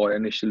was just by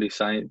initially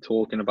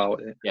talking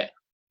about it. Yeah.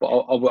 But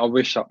I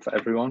wish that for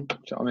everyone. Do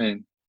you know what I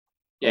mean?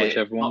 Yeah, which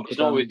everyone it's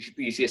not always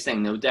the easiest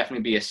thing. There'll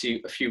definitely be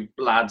a few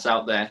lads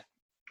out there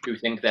who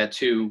think they're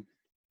too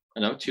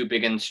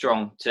big and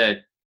strong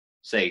to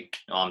say,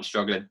 "Oh, I'm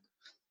struggling."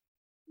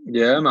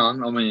 Yeah,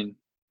 man. I mean,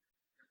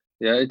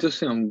 yeah, it does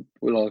seem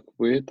like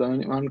weird,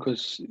 don't it, man?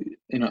 Because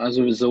as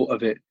a result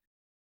of it,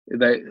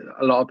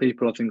 a lot of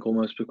people, I think,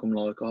 almost become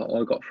like,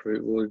 "Oh, I got through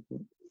it.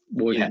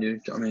 Why didn't you?"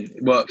 Do you know what I mean?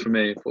 It worked for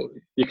me, but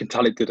you can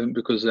tell it didn't,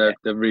 because they're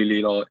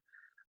really like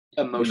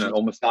emotionally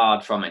almost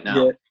scarred from it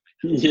now.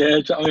 Yeah, do you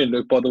know what I mean?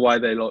 Look, by the way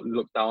they like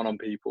look down on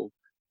people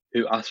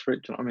who ask for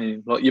it. Do you know what I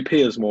mean? Like your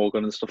Piers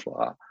Morgan and stuff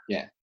like that.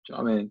 Yeah. Do you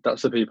know what I mean?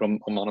 That's the people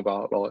I'm on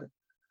about. Like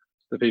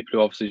the people who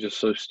are obviously just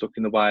so stuck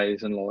in the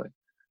ways and like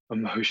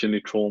emotionally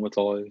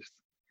traumatized.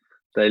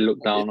 They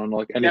look down on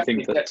like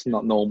anything that's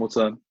not normal to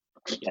them.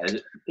 Yeah,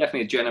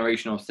 definitely a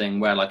generational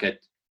thing where like a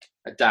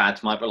dad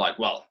might be like,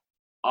 "Well,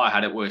 I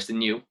had it worse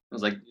than you." I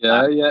was like,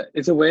 yeah,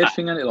 it's a weird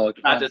thing, isn't it? Like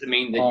that doesn't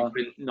mean that you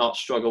could not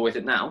struggle with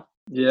it now.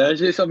 Yeah,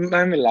 it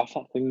made me laugh,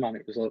 that thing, man.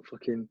 It was like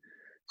fucking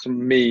some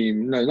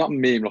meme. No, not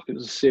meme. Like, it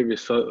was a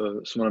serious photo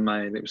that someone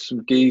made. It was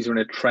some geezer in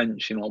a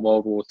trench in like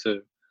World War II.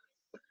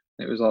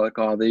 It was like,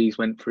 oh, these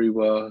went through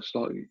worse.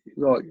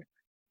 Like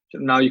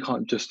now you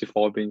can't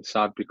justify being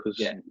sad because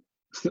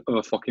of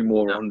a fucking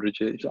war 100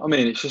 years. I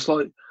mean, it's just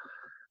like,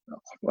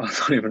 I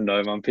don't even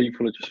know, man.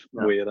 People are just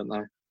weird, aren't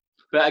they?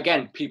 But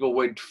again, people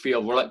would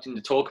feel reluctant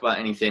to talk about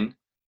anything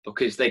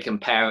because they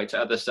compare it to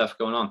other stuff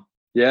going on.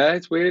 Yeah,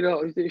 it's weird.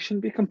 Like, it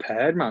shouldn't be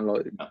compared, man.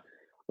 Like,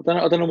 I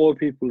don't know why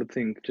people would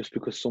think just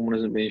because someone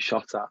isn't being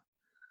shot at,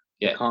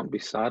 you can't be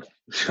sad.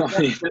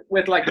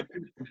 With like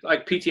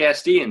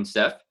PTSD and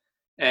stuff,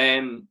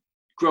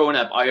 growing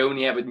up, I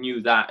only ever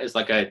knew that as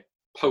like a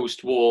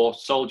post-war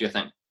soldier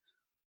thing.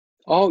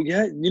 Oh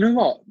yeah, you know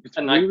what? It's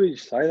weird you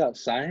say that,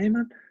 same,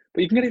 man.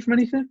 But you can get it from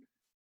anything.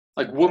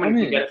 Like women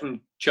can get it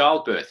from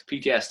childbirth,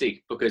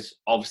 PTSD, because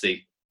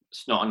obviously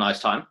it's not a nice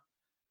time.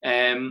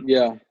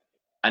 Yeah.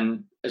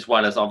 And as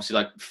well as obviously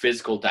like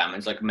physical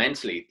damage, like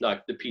mentally,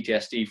 like the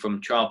PTSD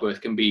from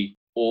childbirth can be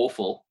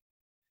awful.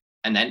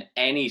 And then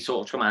any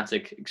sort of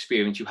traumatic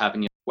experience you have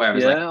in your,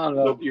 whereas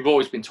you've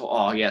always been taught,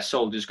 oh yeah,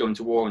 soldiers going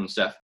to war and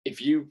stuff.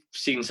 If you've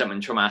seen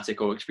something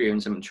traumatic or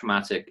experienced something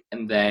traumatic,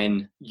 and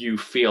then you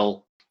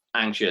feel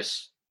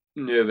anxious,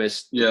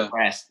 nervous,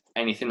 depressed,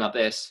 anything like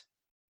this,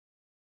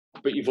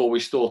 but you've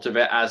always thought of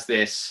it as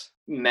this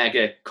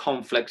mega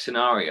conflict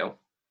scenario,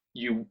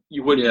 you're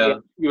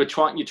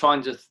trying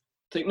to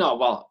think, no,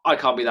 well, I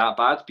can't be that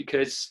bad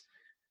because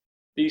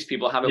these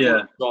people have it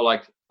worse. Or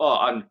like, oh,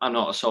 I'm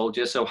not a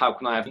soldier, so how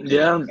can I have it?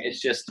 Yeah. It's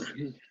just,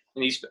 it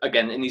needs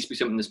to be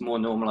something that's more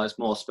normalized,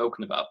 more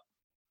spoken about.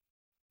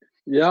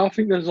 Yeah, I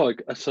think there's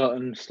like a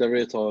certain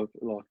stereotype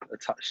like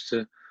attached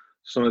to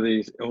some of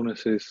these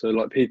illnesses. So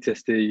like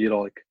PTSD,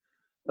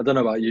 I don't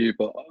know about you,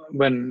 but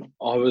when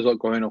I was like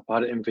growing up, I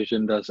had it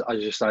envisioned as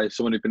you say,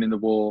 someone who'd been in the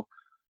war,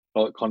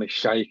 like kind of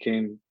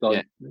shaking,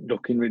 like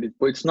looking really.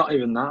 But it's not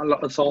even that. A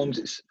lot of times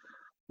it's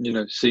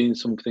seeing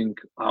something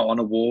out on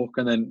a walk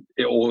and then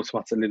it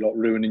automatically like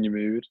ruining your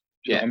mood.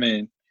 Do you know what I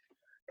mean?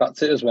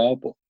 That's it as well.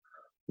 But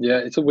yeah,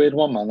 it's a weird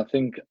one, man. I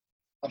think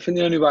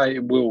the only way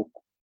it will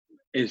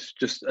is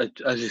just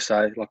as you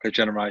say, like a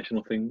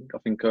generational thing. I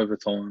think over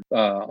time,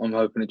 I'm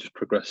hoping it just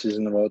progresses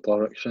in the right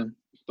direction.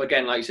 But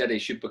again, like you said, it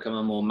should become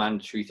a more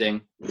mandatory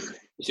thing.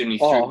 It's only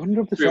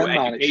 100%,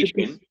 man.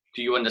 Education,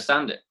 do you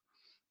understand it?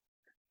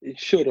 It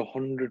should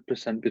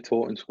 100% be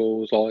taught in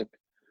schools. Like,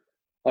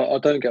 I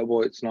don't get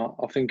why it's not.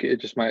 I think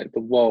it'd just make the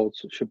world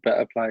such a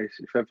better place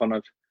if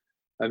everyone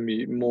had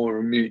more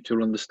of a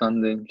mutual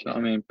understanding. Do you know what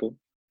I mean? But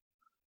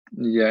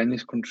yeah, in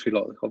this country,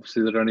 like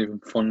obviously they don't even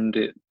fund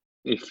it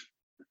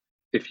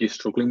if you're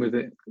struggling with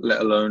it,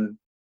 let alone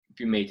if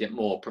you made it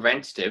more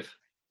preventative,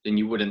 then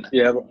you wouldn't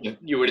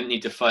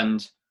need to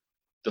fund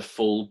the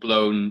full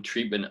blown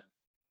treatment.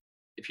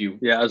 If you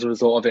as a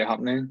result of it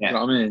happening, you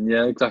know what I mean?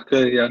 Yeah,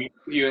 exactly. Yeah, if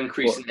you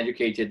increase and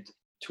educated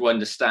to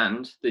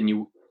understand, then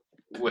you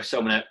were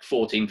someone at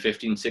 14,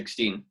 15,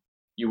 16,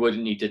 you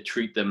wouldn't need to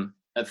treat them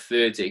at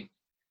 30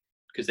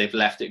 because they've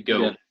left it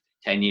go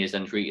 10 years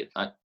untreated.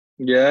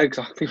 Yeah,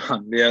 exactly,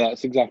 man. Yeah,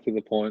 that's exactly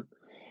the point.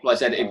 Like I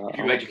said, if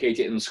you educate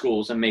it in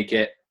schools and make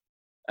it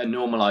and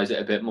normalise it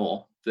a bit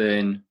more,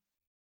 then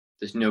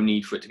there's no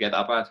need for it to get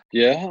that bad.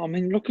 Yeah, I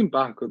mean, looking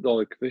back at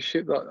like the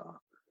shit that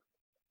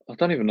I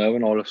don't even know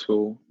when I left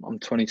school. I'm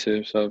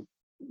 22, so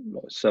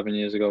like 7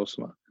 years ago or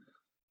something.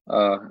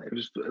 It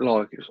was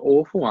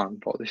awful, man.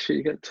 Like the shit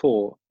you get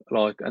taught,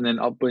 like, and then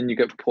when you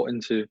get put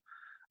into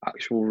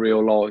actual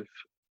real life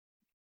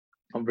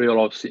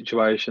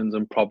situations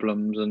and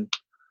problems and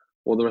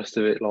all the rest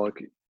of it,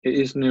 like it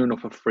is near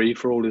enough a free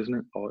for all, isn't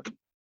it?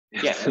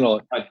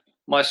 Like,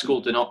 my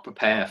school did not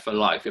prepare for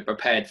life; it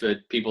prepared for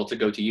people to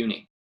go to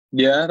uni.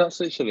 Yeah, that's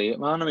literally it,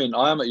 man. I mean,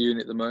 I am at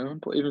uni at the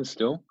moment, but even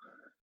still,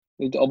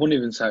 I wouldn't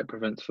even say it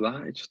prevents for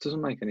that. It just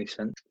doesn't make any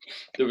sense.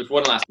 There was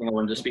one last thing I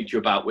wanted to speak to you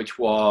about, which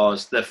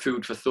was the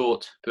Food for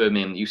Thought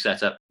Birmingham that you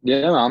set up.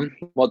 Yeah, man.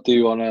 What do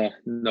you want to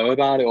know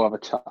about it or have a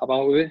chat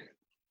about with it?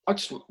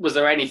 Was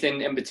there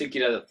anything in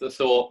particular that the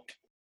thought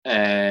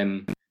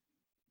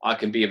I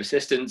can be of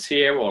assistance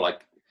here, or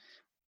like,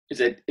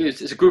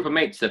 it's a group of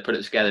mates that put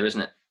it together,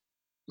 isn't it?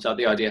 Is that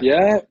the idea?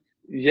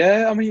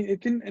 Yeah. I mean, it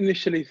didn't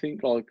initially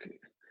think like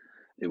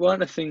it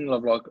weren't a thing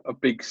of like a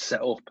big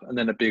setup and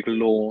then a big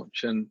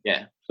launch, and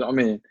so I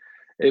mean,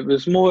 it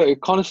was more.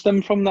 It kind of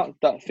stemmed from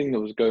that thing that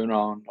was going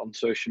on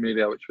social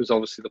media, which was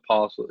obviously the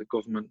parcel of the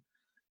government,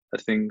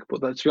 I think.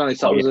 But to be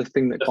honest, that was a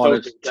thing that kind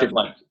of tipped,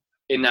 like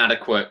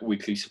inadequate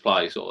weekly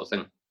supply sort of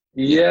thing.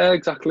 Yeah,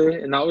 exactly,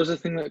 and that was the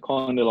thing that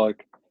kind of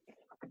like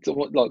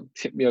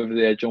tipped me over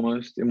the edge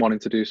almost in wanting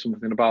to do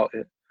something about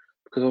it,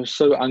 because I was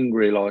so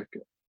angry, like,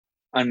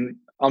 and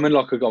I'm in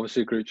like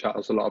obviously a group chat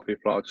as a lot of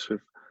people are, just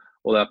with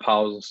all their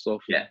pals and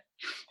stuff. Yeah.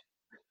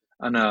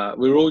 And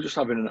we were all just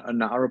having a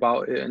natter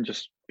about it and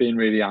just being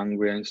really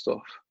angry and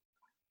stuff.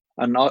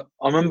 And I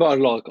remember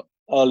like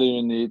earlier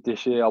in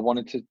this year, I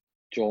wanted to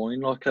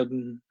join like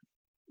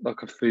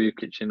a food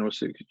kitchen or a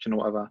soup kitchen or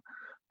whatever.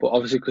 But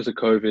obviously because of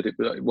COVID,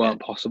 it weren't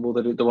possible.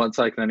 They weren't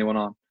taking anyone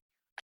on.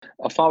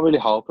 I felt really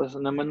helpless.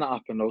 And then when that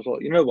happened, I was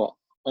like, you know what?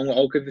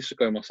 I'll give this a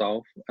go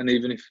myself. And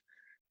even if,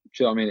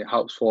 do you know what I mean, it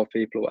helps 4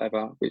 people or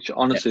whatever, which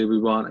honestly we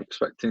weren't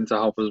expecting to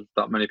help us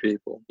that many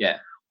people. Yeah.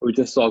 We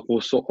just like,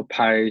 we'll sort of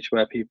page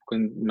where people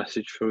can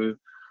message through.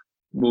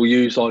 We'll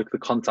use like the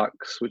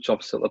contacts, which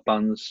obviously the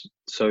band's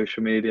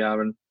social media,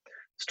 and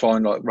to try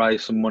and like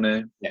raise some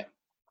money. Yeah.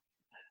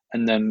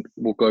 And then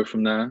we'll go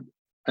from there.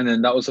 And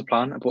then that was the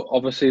plan. But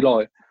obviously,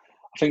 like,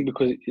 I think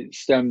because it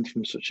stemmed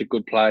from such a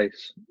good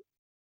place,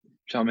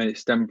 I mean, it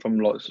stemmed from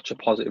like such a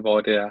positive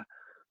idea,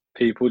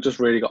 people just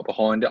really got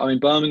behind it. I mean,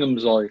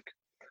 Birmingham's like,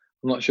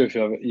 I'm not sure if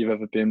you've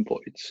ever been, but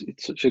it's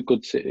such a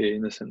good city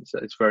in the sense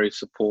that it's very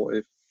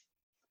supportive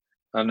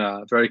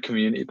and very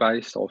community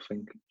based, I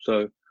think.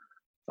 So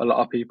a lot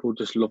of people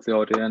just love the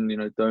idea and, you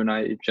know,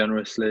 donated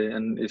generously,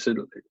 and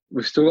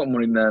we've still got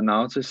money in there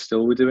now to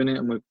still be doing it,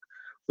 and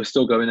we're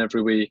still going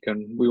every week,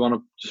 and we want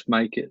to just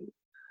make it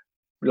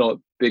like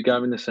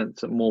bigger in the sense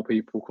that more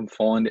people can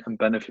find it and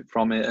benefit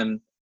from it. And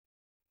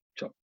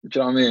do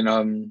you know what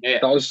I mean?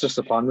 That was just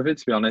the plan with it,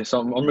 to be honest.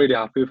 I'm really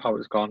happy with how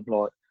it's gone.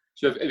 Like,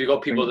 so have you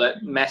got people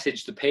that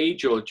message the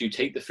page, or do you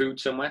take the food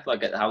somewhere?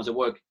 Like, how does it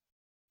work?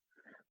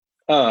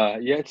 Yeah,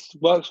 it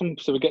works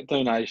so we get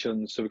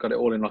donations, so we got it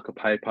all in like a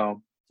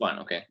PayPal. Fine,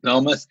 okay.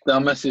 They'll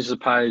message the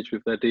page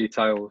with their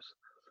details,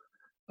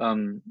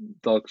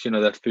 like, you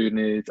know, their food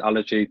needs,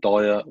 allergy,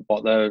 diet,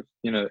 what their,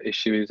 you know,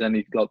 issue is,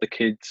 any like the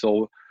kids,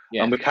 or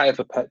and we cater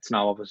for pets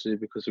now, obviously,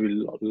 because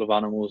we love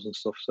animals and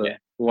stuff. So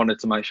we wanted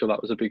to make sure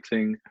that was a big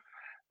thing,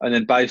 and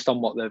then based on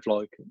what they've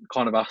like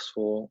kind of asked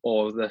for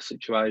or their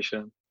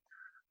situation,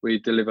 we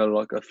deliver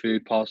like a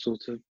food parcel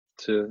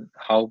to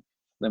help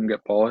them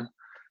get by.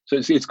 So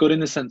it's good in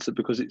the sense that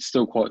because it's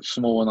still quite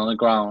small and on the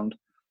ground,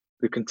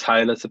 we can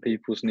tailor to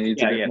people's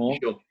needs a bit more.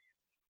 Sure.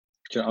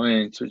 Do you know what I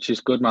mean? So, which is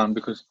good, man,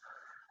 because,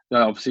 you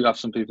know, obviously you have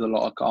some people that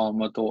are like, oh,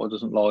 my daughter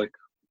doesn't like,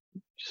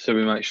 so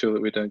we make sure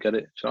that we don't get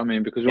it. Do you know what I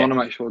mean? Because we want to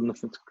make sure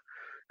nothing's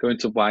going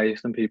to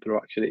waste and people are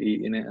actually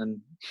eating it, and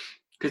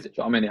do you know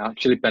what I mean,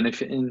 actually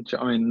benefiting. Do you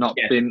know what I mean? Not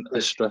being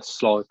a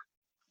stress like.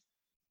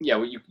 Yeah,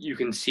 well, you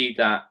can see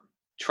that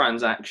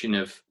transaction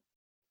of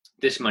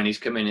this money's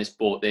come in, it's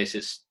bought this,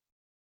 it's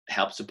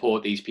helped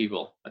support these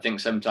people. I think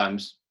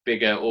sometimes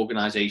bigger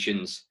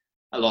organisations,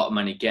 a lot of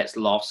money gets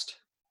lost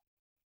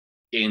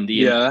in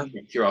the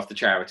infrastructure of the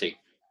charity.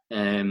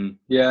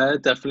 Yeah,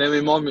 definitely.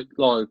 I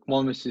mean,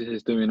 my missus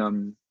is doing I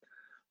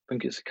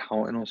think it's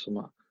accounting or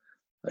something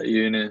at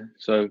uni,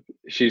 so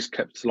she's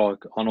kept like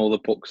on all the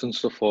books and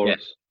stuff for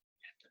us.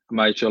 I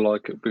made sure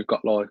like we've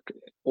got like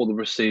all the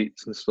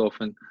receipts and stuff,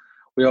 and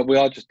we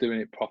are just doing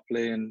it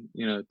properly, and,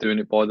 you know, doing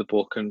it by the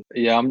book. And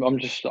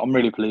I'm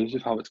really pleased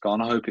with how it's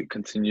gone. I hope it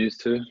continues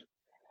to.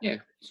 Yeah,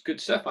 it's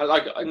good stuff.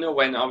 I know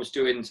when I was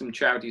doing some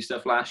charity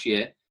stuff last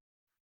year.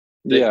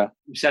 Yeah.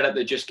 You set up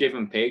the Just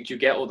Giving page, you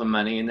get all the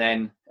money, and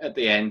then at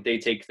the end they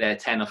take their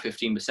 10 or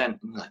 15%.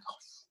 I'm like, oh,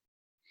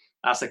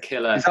 that's a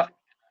killer.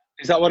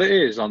 Is that what it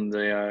is on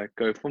the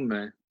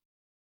GoFundMe?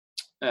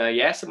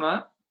 Yeah, something like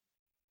that.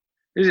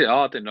 Is it? Oh,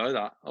 I didn't know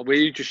that.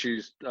 We just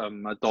used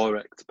a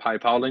direct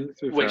PayPal link,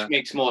 which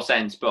makes more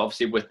sense. But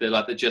obviously, with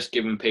the Just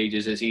Giving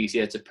pages, it's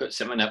easier to put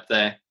something up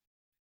there,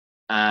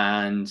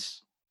 and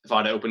if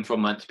I'd open for a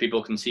month,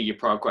 people can see your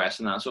progress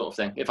and that sort of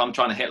thing. If I'm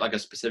trying to hit like a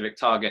specific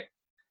target,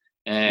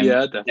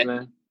 yeah,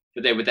 definitely.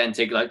 But they would then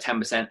take like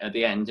 10% at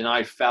the end, and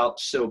I felt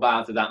so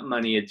bad that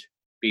money had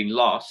been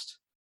lost.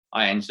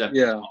 I ended up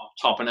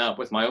topping up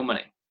with my own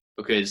money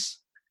because.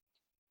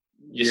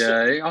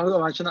 I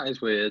imagine that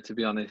is weird, to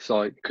be honest.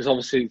 Like, because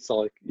obviously it's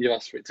like you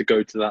asked for it to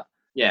go to that,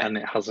 and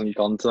it hasn't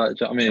gone to that.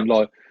 Do you know what I mean?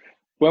 Like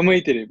when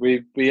we did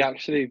it, we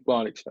actually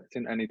weren't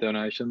expecting any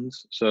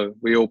donations, so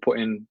we all put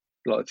in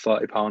like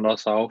 £30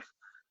 ourselves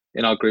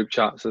in our group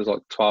chat. So there's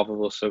like 12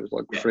 of us, so it was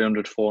like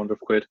 300, 400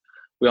 quid.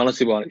 We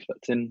honestly weren't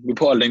expecting. We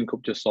put a link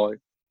up just like,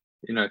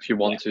 you know, if you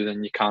want to,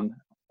 then you can.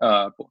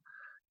 But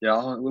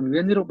yeah, we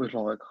ended up with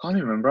like, I can't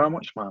even remember how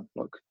much, man.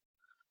 Like,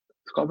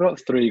 it's got to be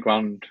like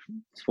 £3,000,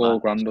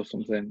 £4,000 or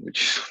something,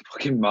 which is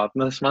fucking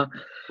madness, man.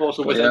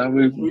 Also, with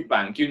food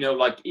bank, you know,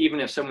 like even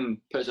if someone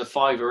puts a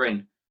 £5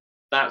 in,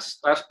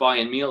 that's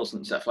buying meals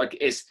and stuff. Like,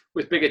 it's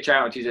with bigger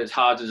charities, it's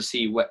harder to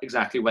see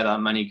exactly where that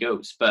money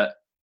goes. But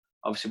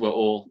obviously,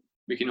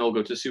 we can all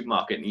go to the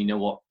supermarket and you know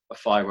what a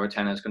 £5 or a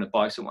 £10 is going to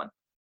buy someone.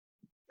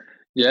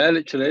 Yeah,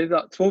 literally.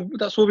 That's what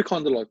we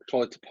kind of like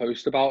tried to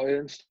post about it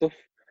and stuff.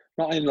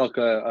 Not in like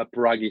a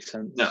braggy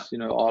sense, you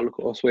know. Oh, look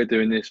at us, we're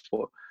doing this,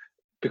 but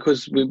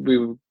because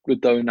we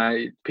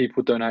donate,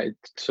 people donated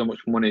so much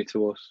money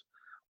to us.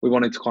 We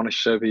wanted to kind of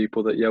show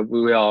people that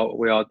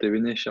we are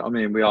doing this. I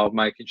mean, we are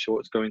making sure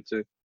it's going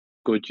to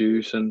good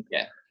use and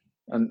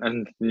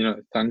you know,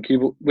 thank you.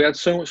 But we had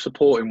so much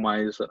support in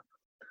ways that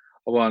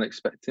I weren't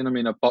expecting. I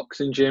mean, a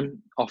boxing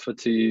gym offered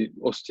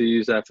us to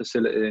use their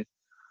facility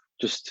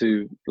just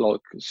to like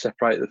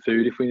separate the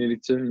food if we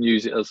needed to and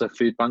use it as a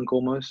food bank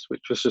almost,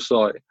 which was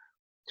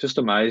just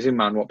amazing,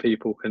 man, what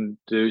people can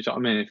do. Do you know what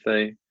I mean?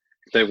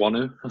 If they want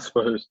to, I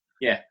suppose.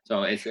 Yeah,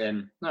 so it's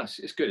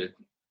it's good.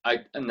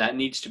 And that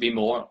needs to be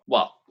more.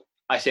 Well,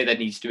 I say there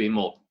needs to be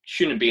more.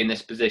 Shouldn't be in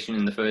this position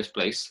in the first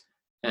place.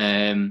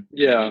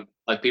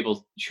 Like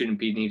people shouldn't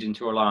be needing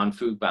to rely on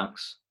food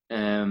banks,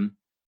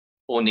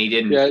 or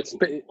needing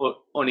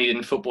or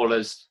needing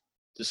footballers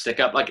to stick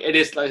up. Like it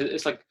is, like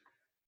it's like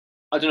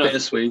I don't know.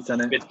 Bittersweet,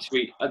 isn't it?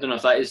 Bittersweet. I don't know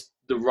if that is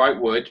the right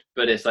word,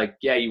 but it's like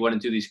you want to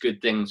do these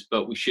good things,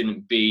 but we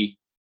shouldn't be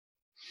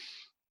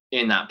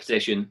in that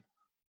position.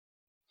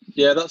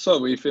 Yeah, that's how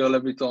we feel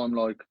every time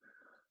like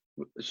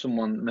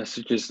someone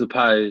messages the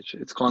page.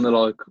 It's kind of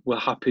like we're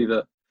happy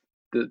that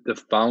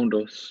they've found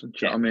us. Do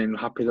you know what I mean? We're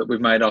happy that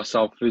we've made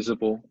ourselves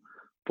visible,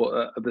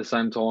 but at the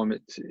same time,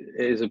 it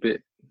is a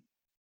bit.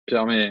 Do you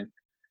know what I mean?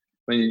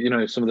 When you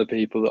know some of the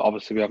people that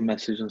obviously we have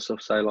messaged and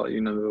stuff say like,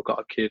 you know, we've got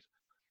a kid,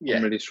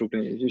 I'm really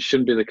struggling. It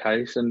shouldn't be the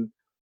case, and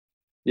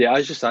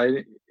as you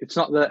say, it's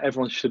not that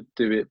everyone should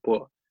do it,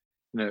 but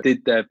you know,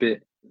 did their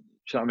bit. Do you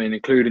know what I mean?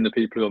 Including the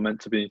people who are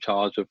meant to be in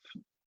charge of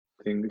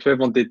things. If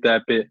everyone did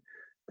their bit,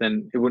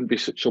 then it wouldn't be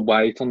such a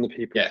weight on the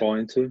people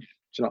trying to. Do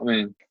you know what I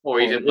mean? Or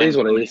even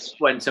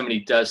when somebody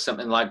does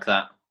something like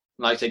that,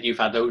 like I said, you've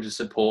had loads of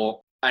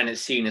support and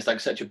it's seen as like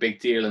such a big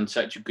deal and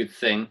such a good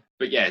thing.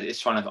 But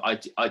it's kind of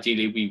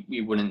ideally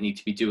we wouldn't need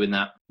to be doing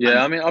that.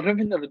 Yeah, I mean, I don't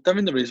think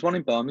there is one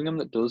in Birmingham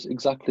that does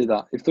exactly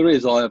that. If there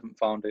is, I haven't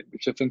found it,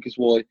 which I think is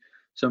why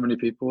so many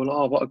people are like,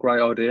 oh, what a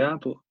great idea.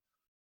 But do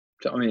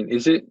you know what I mean?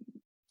 Is it?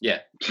 Yeah.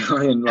 Do you know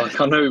what I mean?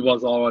 Like, I know it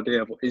was our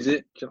idea, but is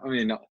it? Do you know what I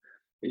mean?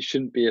 It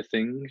shouldn't be a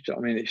thing. Do you know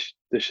what I mean?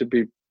 There should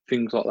be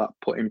things like that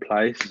put in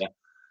place. Yeah.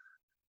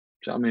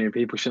 Do you know what I mean?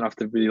 People shouldn't have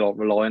to be like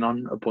relying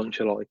on a bunch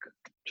of like,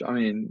 do you know what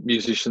I mean?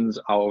 Musicians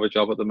out of a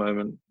job at the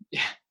moment.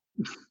 Yeah.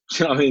 Do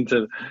you know what I mean?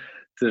 To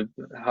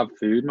have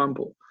food, man.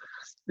 But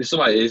this is the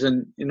way it is,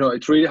 and you know,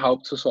 it's really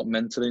helped us like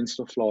mentally and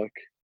stuff, like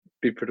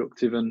be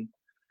productive and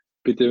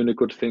be doing a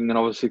good thing. And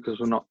obviously, because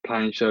we're not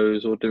playing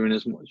shows or doing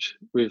as much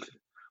with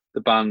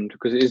the band,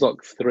 because it is like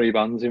 3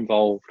 bands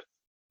involved.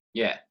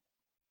 Yeah.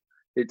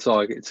 It's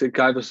like it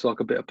gave us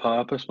like a bit of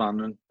purpose, man.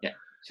 And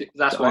so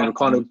that's why I'm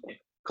kind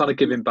of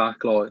giving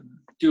back, like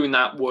doing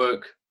that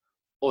work.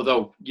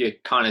 Although you're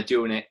kind of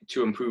doing it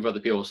to improve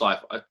other people's life,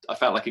 I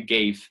felt like it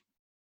gave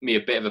me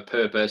a bit of a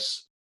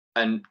purpose,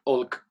 and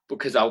all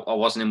because I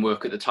wasn't in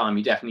work at the time.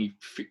 You definitely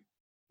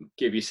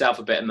give yourself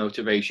a bit of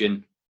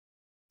motivation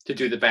to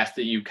do the best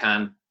that you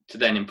can to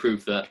then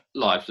improve the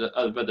lives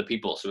of other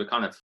people. So it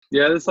kind of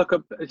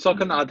it's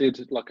like an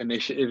added like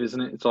initiative,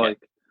 isn't it? It's like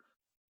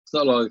it's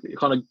not like it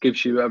kind of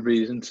gives you a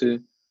reason to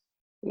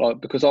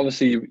like, because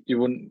obviously you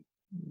wouldn't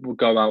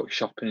go out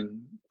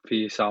shopping for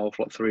yourself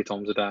like 3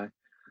 times a day.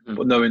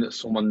 But knowing that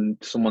someone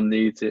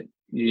needs it,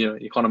 you know,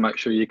 you kind of make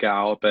sure you get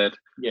out of bed.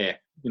 Yeah.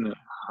 You know,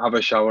 have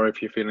a shower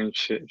if you're feeling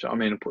shit. Do you know what I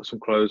mean? And put some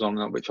clothes on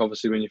that. Which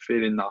obviously, when you're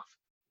feeling naff,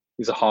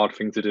 is a hard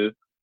thing to do. Do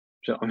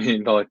you know what I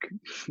mean? Like,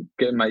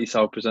 make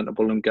yourself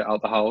presentable and get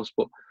out the house,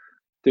 but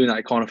doing that,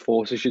 it kind of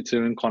forces you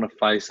to and kind of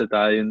face the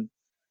day and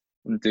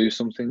do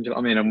something. Do you know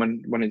what I mean?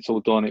 And when it's all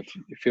done, it's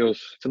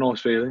a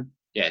nice feeling.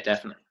 Yeah,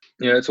 definitely.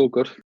 Yeah, it's all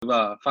good.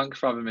 Thanks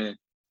for having me.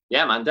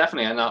 Yeah, man,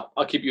 definitely. And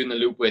I'll keep you in the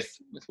loop with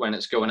when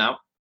it's going out.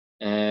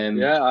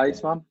 Yeah,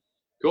 ace, man.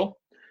 Cool.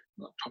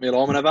 Drop me a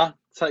line whenever.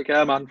 Take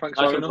care, man. Thanks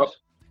for having us.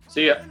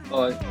 See ya.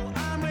 Bye.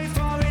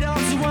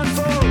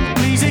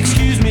 Please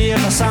excuse me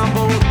if I sound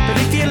bold, but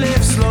if you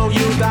live slow,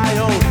 you'll die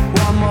old.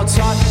 One more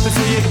time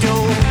before you go,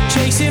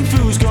 chasing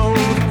fool's gold.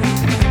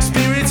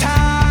 Spirits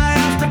high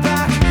off the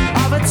back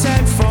of a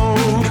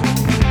tenfold.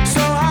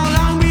 So how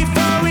long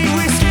before we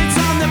whisk it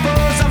on the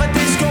balls of a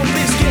disco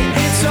biscuit?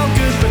 It's so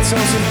good but so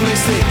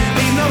simplistic,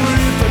 leave no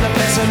room for the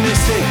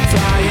pessimistic.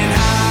 Flying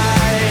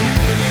high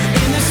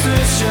in the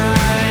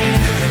sunshine,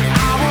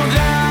 I won't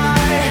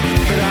die,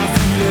 but I'm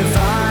feeling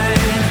fine.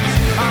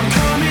 I'm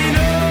coming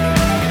up,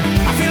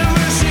 I feel a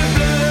rush of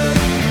blood.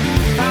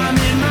 I'm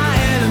in my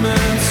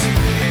element,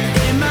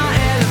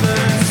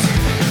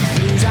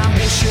 lose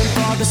ambition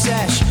for the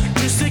sesh,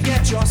 just to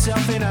get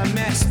yourself in a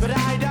mess. But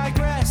I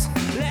digress,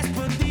 let's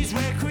put these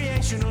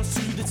recreationals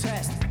to the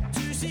test,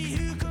 to see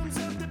who comes.